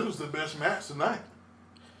was the best match tonight.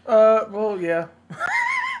 Well, yeah.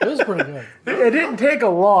 It was pretty good. It didn't take a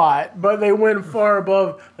lot, but they went far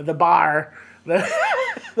above the bar that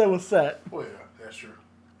was set. Well, yeah, that's true.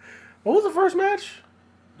 What was the first match?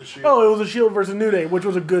 The Shield. Oh, it was a Shield versus New Day, which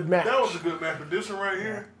was a good match. That was a good match. But this one right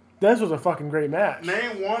here, This was a fucking great match.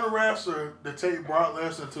 name one wrestler that take Brock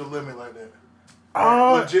Lesnar to the limit like that.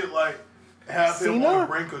 Uh, Legit, like, have him Cena? on the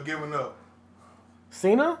brink of giving up.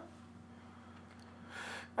 Cena?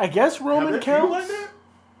 I guess Have Roman they counts. feud like that?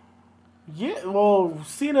 Yeah, well,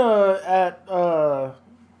 Cena at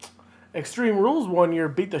Extreme Rules one year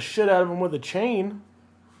beat the shit out of him with a chain.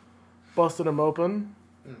 Busted him open.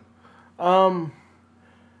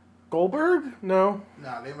 Goldberg? No.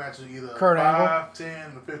 Nah, they matches either Kurt 5,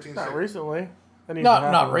 10, or 15 Not seconds. recently. That needs to Not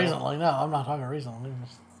happen, right? recently. No, I'm not talking recently.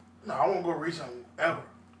 No, I won't go recent ever.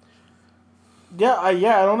 Yeah, I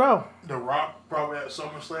don't know. The Rock probably at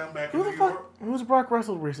SummerSlam back in Who the New fuck? York. Who's Brock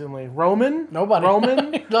wrestled recently? Roman? Nobody.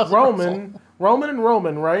 Roman? He doesn't Roman and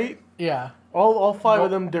Roman, right? Yeah. All five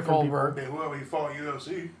of them different Goldberg. Then whoever he fought in UFC.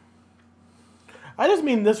 people. I just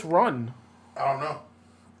mean this run. I don't know.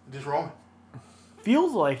 Just Roman.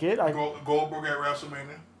 Feels like it. Goldberg at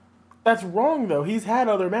WrestleMania. That's wrong, though. He's had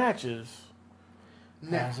other matches.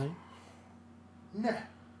 Nah. Has he? Nah.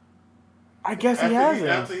 I guess he hasn't.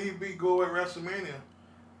 After he beat Gold at WrestleMania,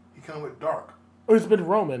 he come with Dark. Oh, it's been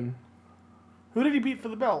Roman. Who did he beat for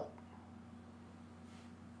the belt?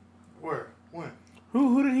 Where? When?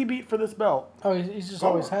 Who did he beat for this belt? Oh, he's just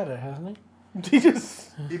always had it, hasn't he? He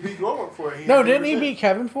just... He beat Goldberg for it. No, had didn't he 100%. beat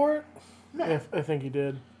Kevin for it? I think he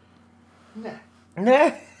did. Nah.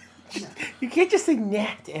 Nah. You can't just say nah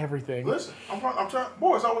to everything. Listen, I'm trying.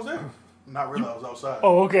 Boys, I was there. Not really, I was outside.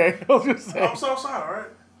 Oh, okay. I was just I saying. was outside, all right?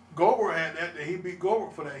 Goldberg had that. He beat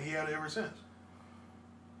Goldberg for that. He had it ever since.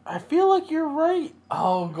 I feel like you're right.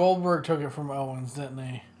 Oh, Goldberg took it from Owens, didn't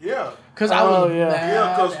he? Yeah. Because I was yeah. mad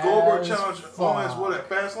Yeah, because Goldberg as challenged fuck. Owens, what, at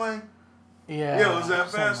Fastlane? Yeah. Yeah, it was at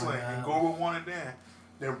something Fastlane. like that. And Goldberg won it then.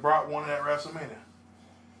 Then Brock won it at WrestleMania.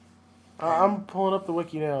 I'm pulling up the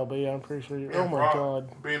wiki now, but yeah, I'm pretty sure you're... And Oh, my Brock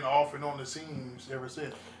God. been off and on the scenes ever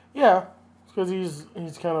since. Yeah. Because he's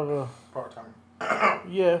kind of a... Part-time.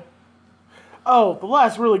 Yeah. Oh, the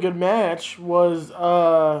last really good match was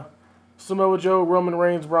Samoa Joe, Roman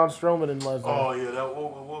Reigns, Braun Strowman, and Lesnar. Oh, yeah. That,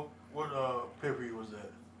 what pay-per-view was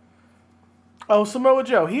that? Oh, Samoa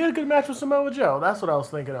Joe. He had a good match with Samoa Joe. That's what I was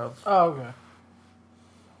thinking of. Oh, okay.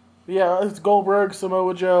 Yeah, it's Goldberg,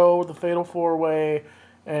 Samoa Joe, the Fatal 4-Way,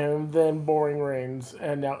 and then Boring Reigns,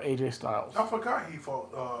 and now AJ Styles, I forgot he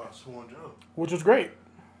fought Samoa Joe. which was great.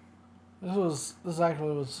 This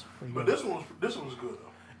actually was pretty But good. this one was good,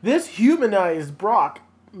 though. This humanized Brock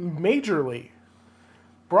majorly.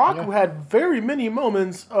 Brock Yeah. had very many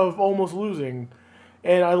moments of almost losing,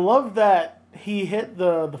 and I love that he hit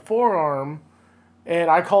the forearm,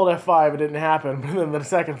 and I called F5, it didn't happen, but then the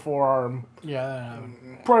second forearm, Yeah, that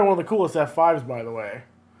happened. probably one of the coolest F5s, by the way.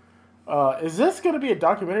 Is this going to be a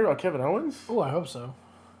documentary about Kevin Owens? Oh, I hope so.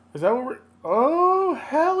 Is that what we're... Oh,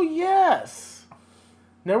 hell yes!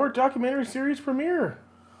 Network documentary series premiere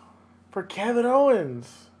for Kevin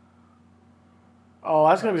Owens. Oh,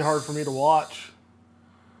 that's going to be hard for me to watch.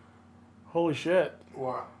 Holy shit.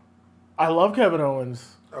 Why? I love Kevin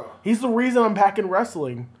Owens. Oh. He's the reason I'm back in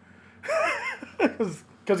wrestling.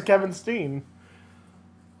 Because Kevin Steen.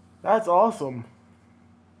 That's awesome.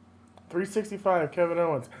 365, Kevin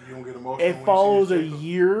Owens. You don't get emotional. It follows a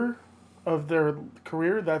year of their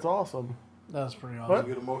career. That's awesome. That's pretty You awesome.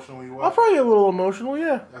 get emotional when you watch. I'll probably get a little emotional,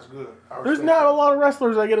 yeah. That's good. I There's respect not that. a lot of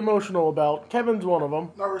wrestlers I get emotional about. Kevin's one of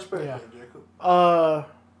them. I respect Yeah. that, Jacob.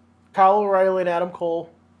 Kyle O'Reilly and Adam Cole.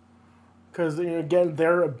 Because, again,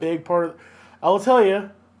 they're a big part of... I'll tell you,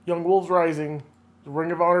 Young Wolves Rising, the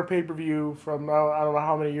Ring of Honor pay-per-view from I don't know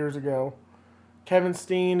how many years ago. Kevin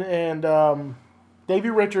Steen and Davey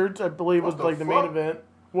Richards, I believe, was What the the main fuck? event.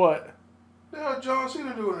 What? The hell John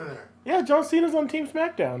Cena doing in there? Yeah, John Cena's on Team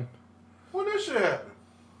SmackDown. When this shit happened?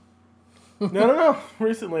 No.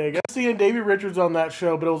 Recently, I guess. Seeing Davey Richards on that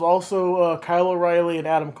show, but it was also Kyle O'Reilly and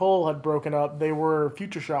Adam Cole had broken up. They were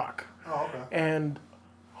Future Shock. Oh, okay. And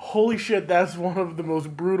holy shit, that's one of the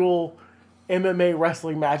most brutal MMA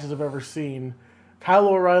wrestling matches I've ever seen. Kyle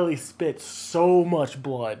O'Reilly spit so much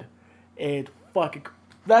blood. It fucking...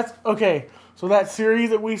 That's... Okay, so that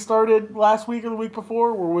series that we started last week or the week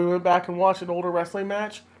before, where we went back and watched an older wrestling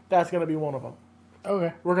match, that's going to be one of them.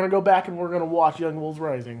 Okay. We're going to go back and we're going to watch Young Wolves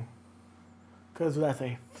Rising. Because that's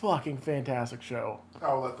a fucking fantastic show.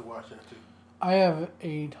 I would like to watch that too. I have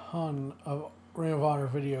a ton of Ring of Honor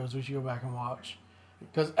videos we should go back and watch.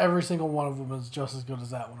 Because every single one of them is just as good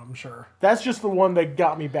as that one, I'm sure. That's just the one that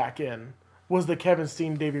got me back in, was the Kevin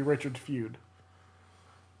Steen-Davey Richards feud.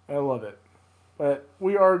 I love it. But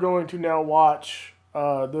we are going to now watch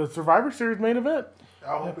the Survivor Series main event.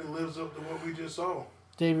 I hope it lives up to what we just saw.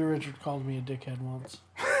 Davey Richards called me a dickhead once.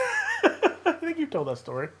 I think you've told that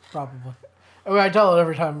story. Probably. I mean, I tell it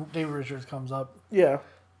every time Davey Richards comes up. Yeah.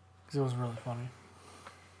 Because it was really funny.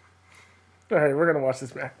 All right, we're going to watch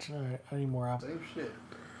this match. All right, I need more apples. Same shit.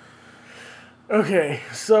 Okay,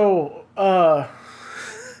 so,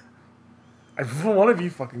 one of you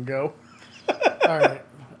fucking go. All right.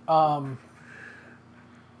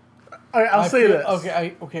 I'll say this.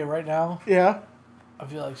 Okay, right now, Yeah? I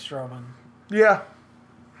feel like Strowman. Yeah.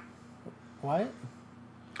 What?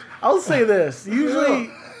 I'll say this. Usually,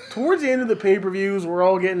 towards the end of the pay-per-views, we're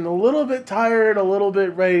all getting a little bit tired, a little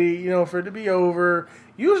bit ready, for it to be over.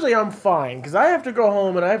 Usually I'm fine, because I have to go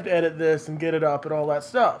home and I have to edit this and get it up and all that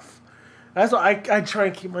stuff. That's why I try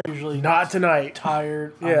and keep my... Usually Not tonight.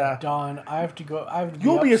 tired. Yeah. I'm done. I have to go. I have to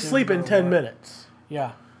You'll up be soon asleep to in go 10 work. minutes.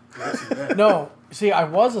 Yeah. That's that. No, see, I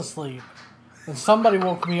was asleep. And somebody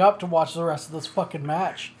woke me up to watch the rest of this fucking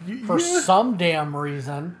match. For yeah. some damn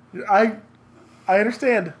reason. I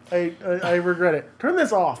understand. I regret it. Turn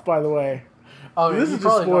this off, by the way. Oh, This you is just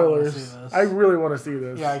probably don't wanna spoilers. see this. I really want to see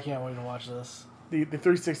this. Yeah, I can't wait to watch this. The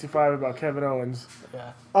 365 about Kevin Owens.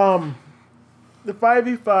 Yeah. The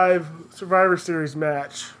 5v5 Survivor Series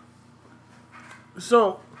match.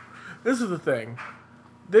 So, this is the thing.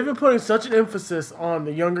 They've been putting such an emphasis on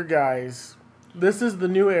the younger guys. This is the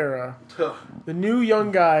new era. The new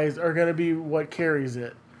young guys are going to be what carries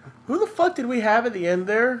it. Who the fuck did we have at the end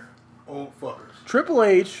there? Old fuckers. Triple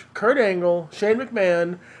H, Kurt Angle, Shane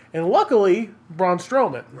McMahon, and luckily, Braun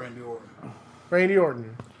Strowman. Randy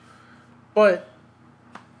Orton. But,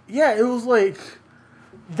 yeah, it was like...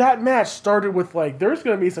 That match started with, there's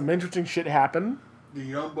going to be some interesting shit happen. The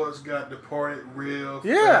Young Bucks got departed real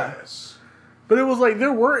Yeah. fast. But it was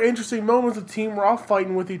there were interesting moments of Team Raw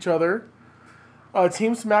fighting with each other.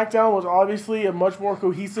 Team SmackDown was obviously a much more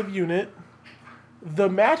cohesive unit. The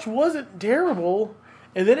match wasn't terrible,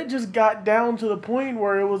 and then it just got down to the point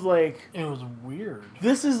where it was It was weird.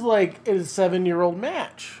 this is a 7-year-old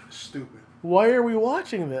match. Stupid. Why are we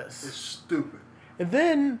watching this? It's stupid. And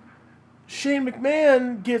then Shane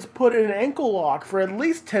McMahon gets put in an ankle lock for at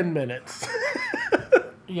least 10 minutes.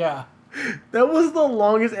 Yeah. That was the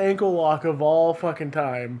longest ankle lock of all fucking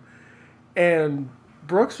time. And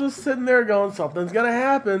Brooks was sitting there going, something's going to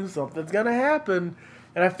happen, something's going to happen.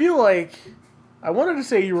 And I feel like I wanted to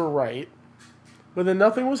say you were right, but then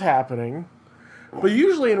nothing was happening. But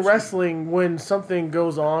usually in wrestling, when something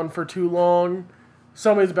goes on for too long,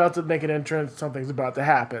 somebody's about to make an entrance, something's about to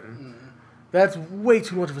happen. That's way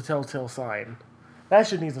too much of a telltale sign. That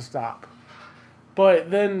shit needs to stop.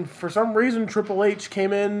 But then, for some reason, Triple H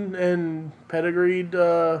came in and pedigreed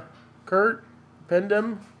Kurt, pinned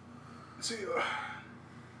him. See,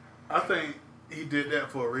 I think he did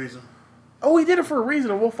that for a reason. Oh, he did it for a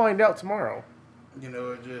reason, and we'll find out tomorrow.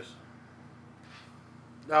 It just...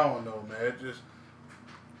 I don't know, man. It just...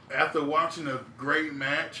 After watching a great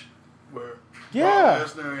match, where Yeah. Brock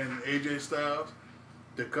Lesnar and AJ Styles,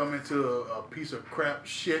 they come into a piece of crap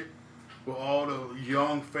shit where all the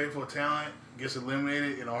young, faithful talent gets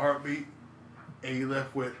eliminated in a heartbeat, and you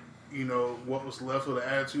left with, what was left of the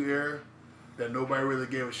Attitude Era that nobody really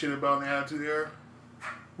gave a shit about in the Attitude Era.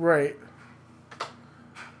 Right.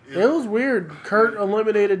 It was weird. Kurt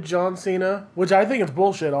eliminated John Cena, which I think is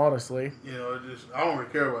bullshit, honestly. I don't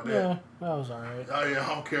really care about that. Yeah, that was alright. I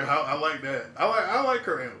don't care. I like that. I like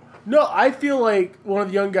Kurt Angle. No, I feel like one of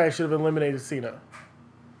the young guys should have eliminated Cena.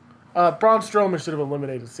 Braun Strowman should have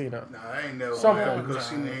eliminated Cena. Nah, I ain't never Something. because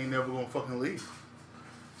Cena ain't never gonna fucking leave.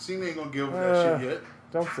 Cena ain't gonna give him that shit yet.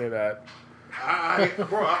 Don't say that.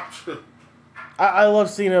 Bro, I love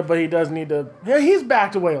Cena, but he does need to. Yeah, he's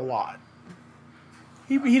backed away a lot.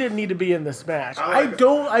 He didn't need to be in this match. I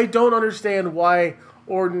don't understand why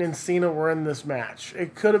Orton and Cena were in this match.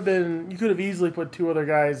 It could have been. You could have easily put two other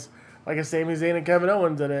guys like a Sami Zayn and Kevin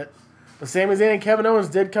Owens in it. But Sami Zayn and Kevin Owens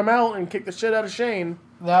did come out and kick the shit out of Shane.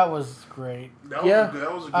 That was great. that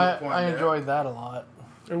was a good point. I enjoyed that a lot.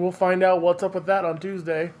 And we'll find out what's up with that on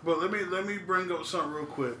Tuesday. But let me bring up something real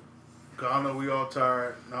quick. Cause I know we all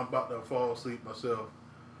tired and I'm about to fall asleep myself.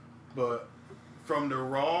 But from the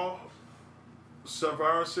Raw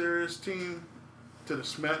Survivor Series team to the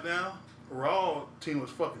SmackDown, Raw team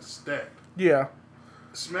was fucking stacked. Yeah.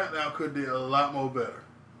 SmackDown could do a lot more better.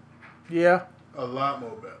 Yeah. A lot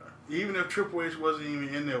more better. Even if Triple H wasn't even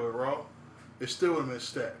in there with Raw, it still would have been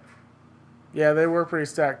stacked. Yeah, they were a pretty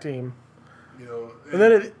stacked team. And And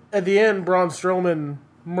then at the end, Braun Strowman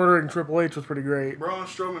murdering Triple H was pretty great. Braun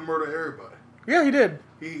Strowman murdered everybody. Yeah, he did.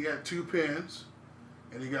 He got 2 pins,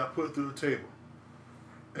 and he got put through the table.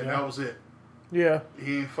 And that was it. Yeah. He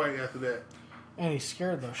didn't fight after that. And he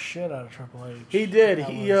scared the shit out of Triple H. He did.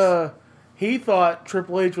 That He thought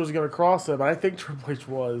Triple H was going to cross him. I think Triple H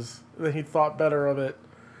was. Then he thought better of it.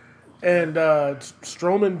 And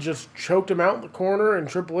Strowman just choked him out in the corner, and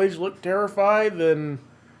Triple H looked terrified. Then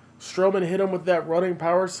Strowman hit him with that running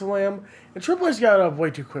power slam. And Triple H got up way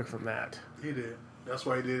too quick from that. He did. That's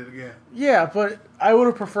why he did it again. Yeah, but I would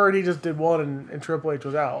have preferred he just did one and Triple H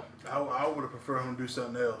was out. I would have preferred him to do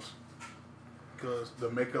something else. Because the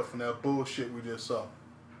makeup from that bullshit we just saw.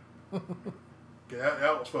 that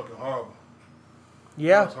was fucking horrible.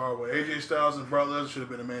 Yeah. That was horrible. AJ Styles and Brock Lesnar should have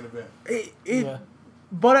been the main event. Yeah.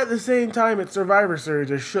 But at the same time, it's Survivor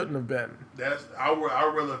Series. It shouldn't have been. I would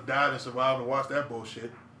rather have died and survived and watch that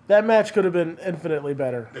bullshit. That match could have been infinitely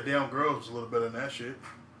better. The damn girls was a little better than that shit.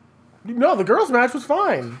 No, the girls' match was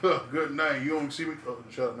fine. Good night. You don't see me. Oh,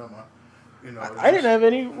 shut up, never mind. I didn't have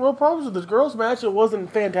any real problems with the girls' match. It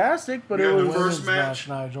wasn't fantastic, but Yeah, it the was. first Women's match.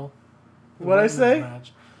 Nigel. The What'd I women's say?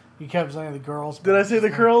 Match. You kept saying the girls. Did I say the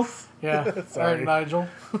girls? Yeah. Sorry. Alright, Nigel.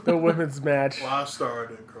 The women's match. Well, I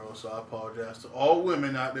started it, girl, so I apologize to all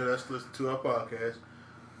women out there that's listening to our podcast.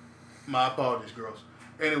 My apologies, girls.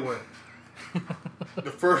 Anyway,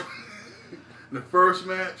 the first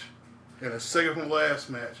match and the second from last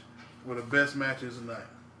match were the best matches of the night.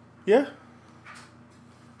 Yeah.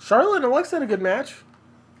 Charlotte and Alexa had a good match.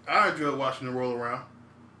 I enjoyed watching them roll around.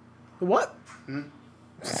 What?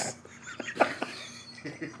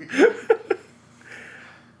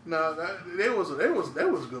 No, that was a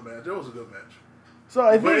good match. That was a good match. So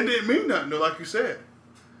I But it think. didn't mean nothing, though, like you said.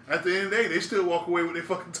 At the end of the day, they still walk away with their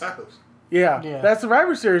fucking titles. Yeah, Yeah. that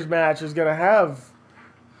Survivor Series match is going to have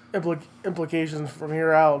implications from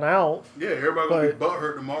here out and out. Yeah, everybody gonna be But-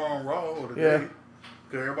 butthurt tomorrow on Raw or today. Yeah.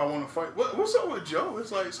 Cause everybody want to fight. What's up with Joe?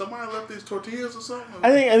 It's like somebody left these tortillas or something.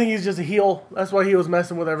 I think he's just a heel. That's why he was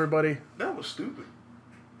messing with everybody. That was stupid.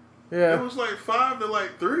 Yeah. It was like 5 to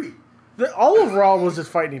 3. All of Raw was just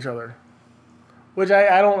fighting each other, which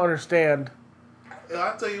I don't understand. And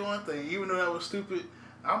I'll tell you one thing. Even though that was stupid,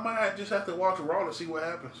 I might just have to watch Raw to see what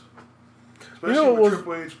happens. Especially You know, with it was-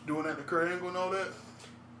 Triple H doing that to Kurt Angle and all that.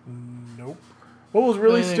 Nope. What was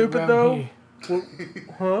really They didn't stupid grab though? me.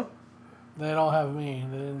 Huh? They don't have me.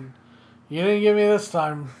 You didn't get me this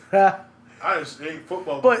time. I just ain't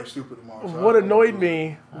football But gonna be stupid tomorrow. so What I don't know annoyed what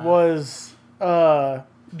me was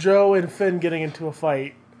Joe and Finn getting into a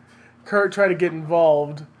fight. Kurt tried to get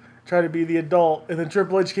involved, tried to be the adult, and then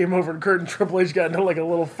Triple H came over and Kurt and Triple H got into like a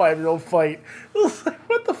little 5-year-old fight. It was like,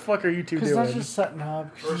 what the fuck are you two Because doing? that's just setting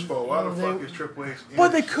up. First of all, why the fuck is Triple H in?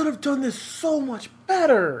 But they could have done this so much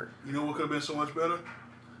better. You know what could have been so much better?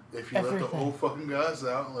 If you let the Everything. old fucking guys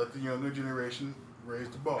out and let the younger generation raise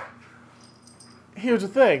the bar. Here's the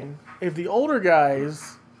thing. If the older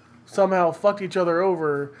guys somehow fucked each other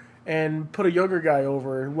over and put a younger guy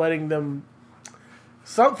over, letting them...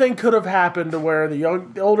 Something could have happened to where the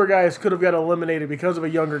older guys could have got eliminated because of a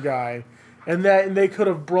younger guy, and they could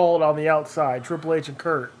have brawled on the outside, Triple H and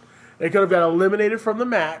Kurt. They could have got eliminated from the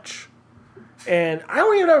match. And I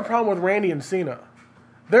don't even have a problem with Randy and Cena.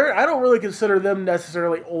 I don't really consider them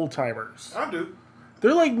necessarily old-timers. I do.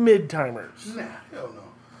 They're like mid-timers. Nah, hell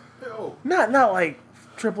no. Hell. Not like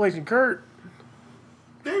Triple H and Kurt.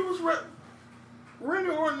 They was Randy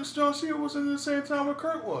Orton and John Cena was in the same time where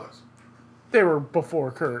Kurt was. They were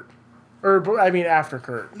before Kurt. After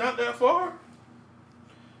Kurt. Not that far.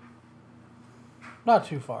 Not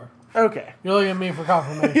too far. Okay. You're looking at me for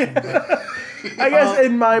confirmation. I guess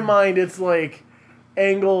in my mind it's like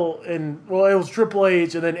Angle and... Well, it was Triple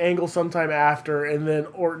H and then Angle sometime after and then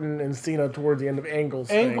Orton and Cena towards the end of Angle's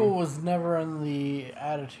thing. Angle was never in the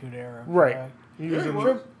Attitude Era. Right.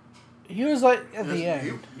 Correct? He He was like at the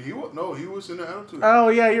end. He was in the Attitude. Oh,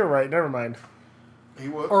 yeah, you're right. Never mind. He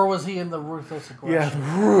was. Or was he in the Ruthless Yeah, Aggression? the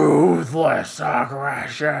ruthless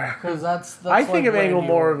aggression. Because that's I think like of Angle Randy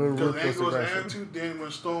more of Orton. a Because ruthless Angle's aggression. attitude, then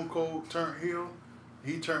when Stone Cold turned heel,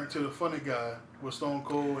 he turned to the funny guy with Stone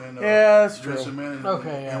Cold and Yeah, that's true. Vince McMahon and, Okay,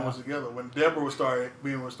 and yeah. was together. When Deborah started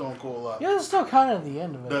being with Stone Cold a lot. Yeah, it's still kind of the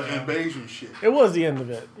end of it. The though. invasion shit. It was the end of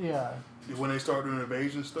it. Yeah. When they started doing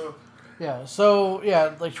invasion stuff. Yeah, so,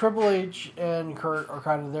 yeah, like Triple H and Kurt are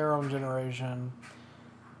kind of their own generation.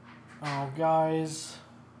 Oh, guys.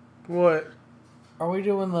 What? Are we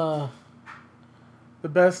doing the... The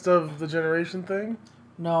best of the generation thing?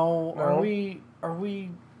 No, No? Are we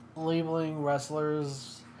labeling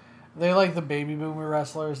wrestlers... They like the baby boomer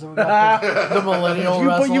wrestlers. Then we got the millennial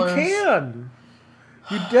wrestlers. But you can.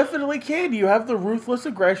 You definitely can. You have the ruthless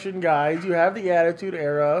aggression guys. You have the Attitude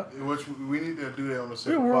Era. Which we need to do that on the We're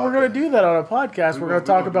second going to do that on a podcast. We're going to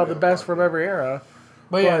talk do about the that best podcast. from every era.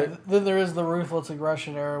 But yeah, then there is the Ruthless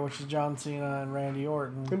Aggression Era, which is John Cena and Randy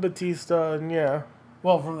Orton. And Batista and, yeah,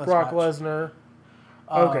 Well, from this Brock match. Lesnar.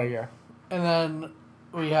 Um, Okay, yeah. And then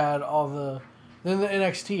we had then the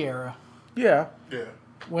NXT era, Yeah. Yeah.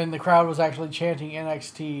 when the crowd was actually chanting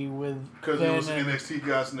NXT with Because there Finn was and NXT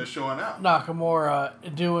guys in there showing out. Nakamura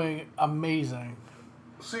doing amazing.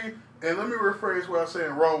 See, and let me rephrase what I said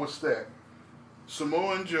in Raw was stacked.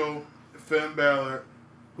 Samoa Joe, Finn Balor,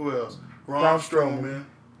 who else? Braun Braun Strowman.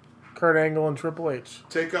 Kurt Angle and Triple H.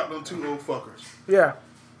 Take out them two old fuckers. Yeah.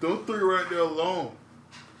 Those three right there alone.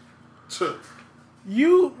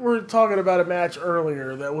 You were talking about a match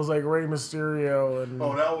earlier that was like Rey Mysterio and...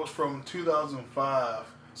 Oh, that was from 2005.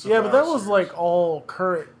 yeah, but that was Series. like all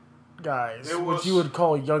current guys, It which was- you would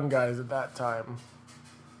call young guys at that time.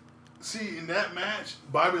 See, in that match,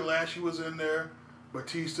 Bobby Lashley was in there.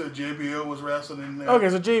 Batista, JBL was wrestling in there. Okay,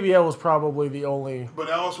 so JBL was probably the only... But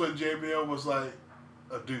that was when JBL was like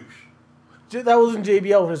a douche. That wasn't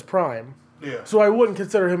JBL in his prime. Yeah. So I wouldn't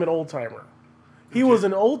consider him an old-timer. He was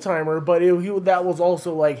an old-timer, but that was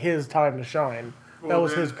also like his time to shine. That Well,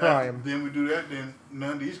 was then, his prime. Then we do that, then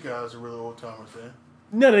none of these guys are really old timers then.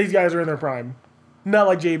 None of these guys are in their prime. Not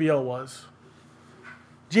like JBL was.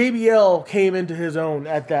 JBL came into his own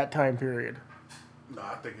at that time period. No,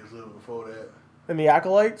 I think it's a little before that. And the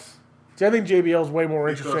Acolytes? See, I think JBL's way more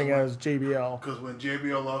Because interesting when- as JBL. Because when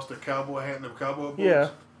JBL lost the cowboy hat and the cowboy boots, Yeah.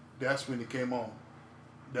 that's when he came on.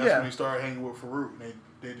 That's Yeah. when he started hanging with Farouk, and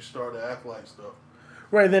they just started the Acolyte stuff.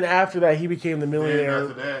 Right, then after that, he became the Then millionaire,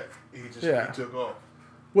 after that, he took off.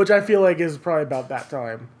 which I feel like is probably about that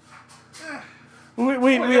time.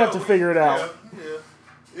 We have to figure it out.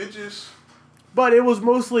 Yeah. It just... But it was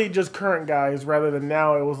mostly just current guys rather than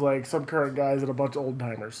now it was like some current guys and a bunch of old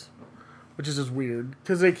timers. Which is just weird.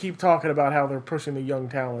 Because they keep talking about how they're pushing the young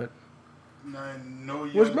talent. No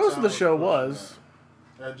Which young most of the talent show pushing was.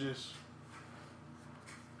 that.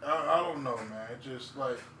 I don't know, man. It just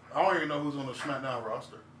like... I don't even know who's on the SmackDown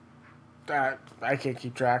roster. I can't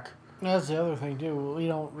keep track. That's the other thing too. We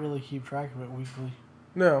don't really keep track of it weekly.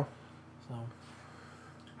 No. So,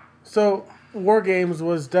 So, War Games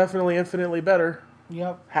was definitely infinitely better.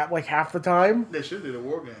 yep. Like half the time. They should do the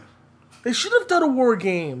War Games. They should have done a War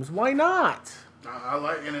Games. Why not? I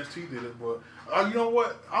like NXT did it, but you know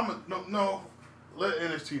what? No. Let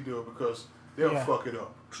NXT do it because they'll Yeah. fuck it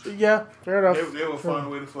up. Yeah, fair enough. They will find a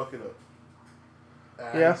way to fuck it up.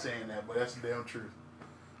 I Yeah. ain't saying that, but that's the damn truth.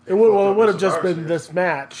 It would have just been this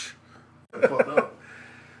match. They fucked up.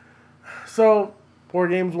 So, War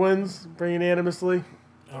Games wins, bring unanimously.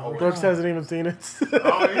 Oh, Brooks hasn't even seen it. I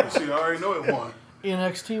don't even see it. I already know it won.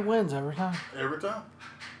 NXT wins every time. Every time.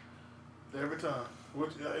 Every time.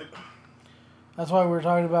 Which, That's why we were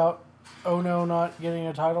talking about no not getting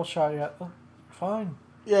a title shot yet. Fine.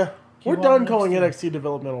 Yeah. We're on done calling NXT. NXT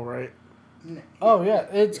developmental, right? Oh yeah,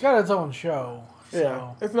 it's got its own show. Yeah.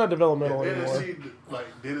 So. It's not developmental if anymore. NXT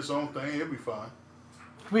did its own thing, it'd be fine.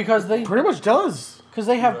 Because they Pretty much does. have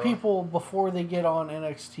Yeah. people before they get on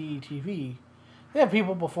NXT TV Yeah,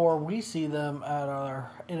 people before we see them at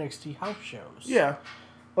our NXT house shows. Yeah.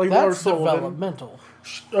 Like Lars That's Sullivan. developmental.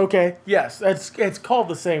 Okay, yes. It's called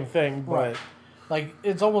the same thing, but... Right. Like,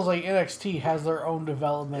 it's almost like NXT has their own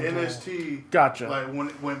developmental... NXT, Gotcha. like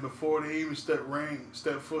when before they even step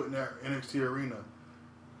foot in that NXT arena,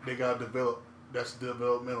 they got developed. That's the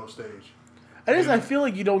developmental stage. I feel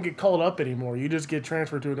like you don't get called up anymore. You just get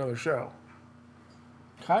transferred to another show.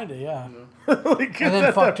 Kinda, yeah. Like, And then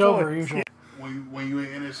at fucked that over, point. usually. When you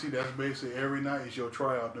in NXT, that's basically every night is your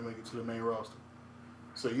tryout to make it to the main roster.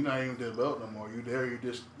 So you're not even developed no more. You there, you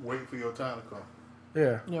just waiting for your time to come.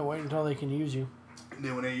 Yeah. Yeah, wait until they can use you. And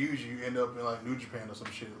then when they use you, you end up in like New Japan or some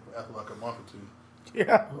shit after like a month or two.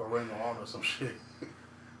 Yeah. Or Ring of Honor or some shit.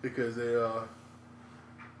 Because they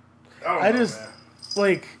I just,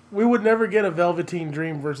 like, we would never get a Velveteen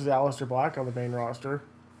Dream versus Aleister Black on the main roster.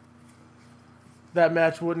 That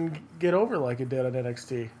match wouldn't get over like it did on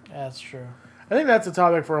NXT. That's true. I think that's a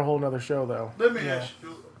topic for a whole nother show, though. Let me ask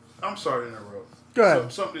you. I'm sorry to interrupt. Go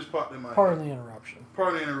ahead. Something just popped in my Pardon head. the interruption.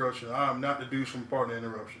 Pardon the interruption. I'm not the dude from Pardon the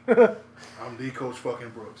Interruption. I'm the Coach fucking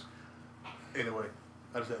Brooks. Anyway,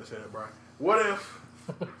 I just had to say that, Brian. What if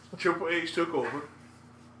Triple H took over?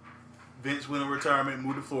 Vince went in retirement and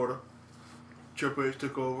moved to Florida. Triple H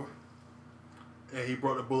took over. And he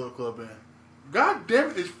brought the Bullet Club in. God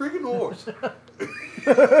damn it, it's freaking horse.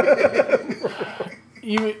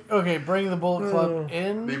 Bring the Bullet Club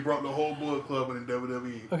in. They brought the whole Bullet Club in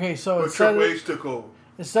WWE. Okay, so But Triple H took over.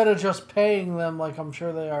 Instead of just paying them like I'm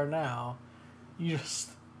sure they are now,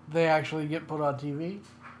 they actually get put on TV.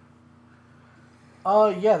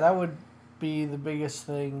 Yeah, that would be the biggest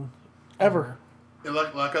thing Ever. And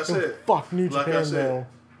like I said, Fuck New Japan, like I said, though.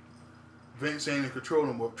 Vince ain't in control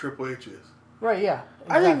no more. Triple H is. Right? Yeah.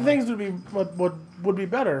 I think exactly. things would be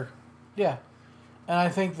better. Yeah, and I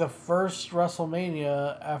think the first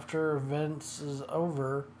WrestleMania after Vince is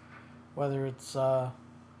over, whether it's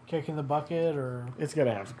kicking the bucket or It's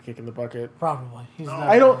gonna have to kick in the bucket. probably he's not.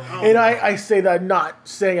 I don't, and I say that not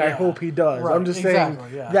saying I Yeah. hope he does. Right, I'm just exactly,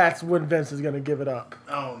 saying yeah. that's when Vince is gonna give it up.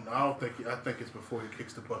 I don't know. I think it's before he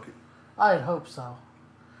kicks the bucket. I'd hope so.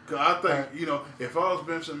 'Cause I think, if I was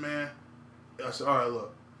Vince McMahon, I said, all right,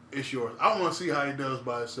 look, it's yours. I want to see how he does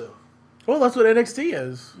by himself. Well, that's what NXT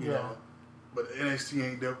is. You know? But NXT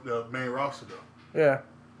ain't the main roster, though. Yeah.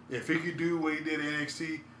 If he could do what he did in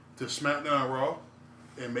NXT to SmackDown Raw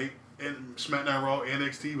and make SmackDown Raw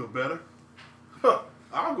NXT but better,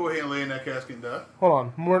 I'll go ahead and lay in that casket and die.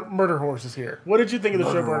 Hold on, Murder Horse is here. What did you think of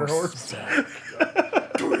the show, Murder Horse?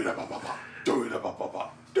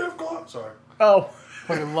 Death Claw. Sorry. Oh,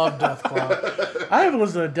 Fucking love Death Claw. I haven't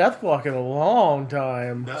listened to Deathclock in a long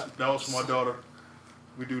time. That was for my daughter.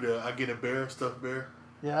 We do that. I get a bear, stuffed bear.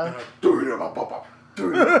 Yeah. And I'm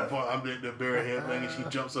the bear head thing, and she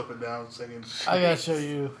jumps up and down singing. I gotta show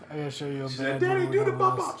you a She said, band. "Daddy, when do we're the done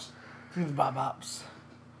bop with bops." this. Do the bop bops.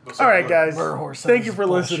 All right, guys. Murder Horse Thank says you for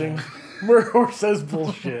bullshit. listening. Murder Horse says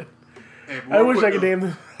bullshit. Hey, I wish I could name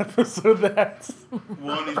the episode that.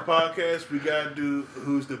 One of these podcasts, we gotta do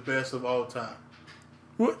who's the best of all time.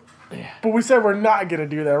 But we said we're not gonna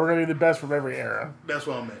do that. We're gonna do the best from every era. That's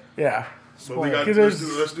what I meant. Yeah. But we got 'Cause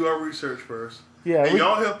let's do our research first. Yeah. And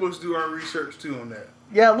y'all help us do our research too on that.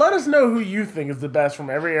 Yeah. Let us know who you think is the best from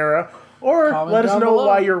every era, or Comment let us down know below.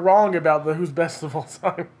 why you're wrong about the who's best of all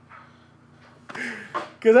time.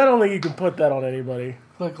 Because I don't think you can put that on anybody.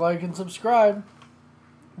 Click like and subscribe.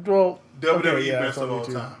 Well, WWE okay, yeah, best it's on of all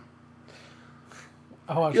YouTube. time.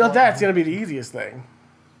 I watch That's gonna be the easiest thing.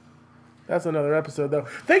 That's another episode, though.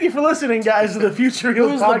 Thank you for listening, guys, to the Future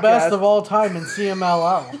Heels Who's podcast. the best of all time in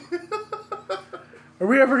CMLL? Are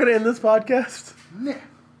we ever gonna end this podcast? Nah.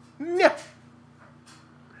 No.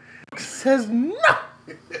 Says no.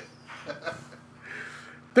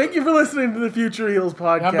 Thank you for listening to the Future Heels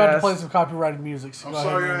podcast. I'm about to play some copyrighted music. So I'm go ahead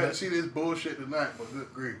sorry and I end had it. to see this bullshit tonight, but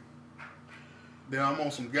good grief. Then I'm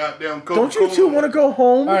on some goddamn Coca-Cola. Don't you two want to go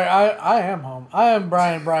home? All right, I am home. I am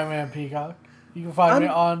Brian Man Peacock. You can find me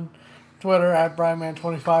on Twitter at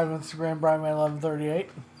BrianMan25, Instagram BrianMan1138.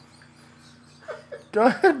 Go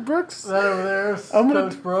ahead, Brooks. That over there is I'm gonna-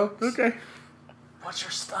 Coach Brooks. Okay. What's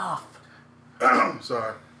your stuff?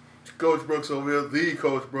 Sorry. Coach Brooks over here, the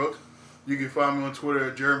Coach Brooks. You can find me on Twitter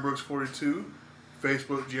at JeremBrooks42,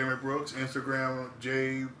 Facebook Jeremy Brooks, Instagram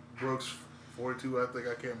JBrooks42, I think,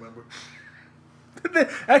 I can't remember.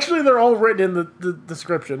 Actually, they're all written in the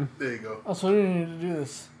description. There you go. Oh, so we need to do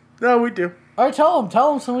this. No, we do. All right, tell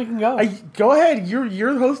them so we can go. Go ahead.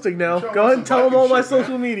 You're hosting now. Show Go me ahead and some tell them all Viking my shit, man.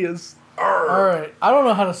 social medias. All right, I don't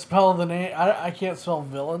know how to spell the name. I can't spell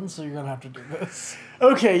villain, so you're gonna have to do this.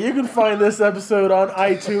 Okay, you can find this episode on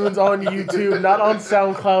iTunes, on YouTube, not on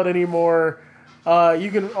SoundCloud anymore.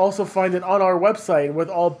 You can also find it on our website with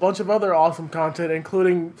a bunch of other awesome content,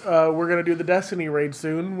 including we're going to do the Destiny raid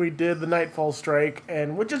soon. We did the Nightfall Strike,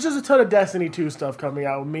 and which is just a ton of Destiny 2 stuff coming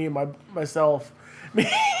out with me and myself. You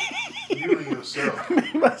and yourself.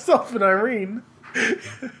 Me, myself, and Irene.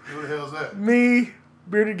 Who the hell's that? Me,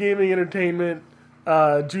 Bearded Gaming Entertainment,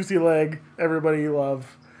 Juicy Leg, everybody you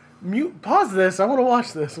love. Pause this. I want to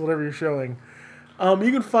watch this, whatever you're showing.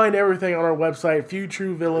 You can find everything on our website,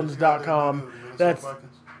 FewTrueVillains.com. That's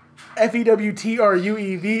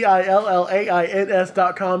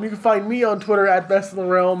FewTrueVillains.com. You can find me on Twitter at Best in the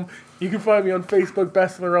Realm. You can find me on Facebook,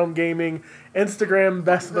 Best in the Realm Gaming. Instagram,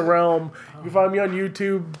 Best in the Realm. You can find me on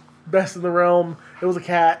YouTube, Best in the Realm. It was a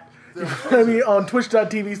cat. You can find me on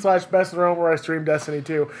Twitch.tv/Best in the Realm where I stream Destiny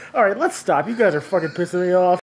 2. Alright, let's stop. You guys are fucking pissing me off.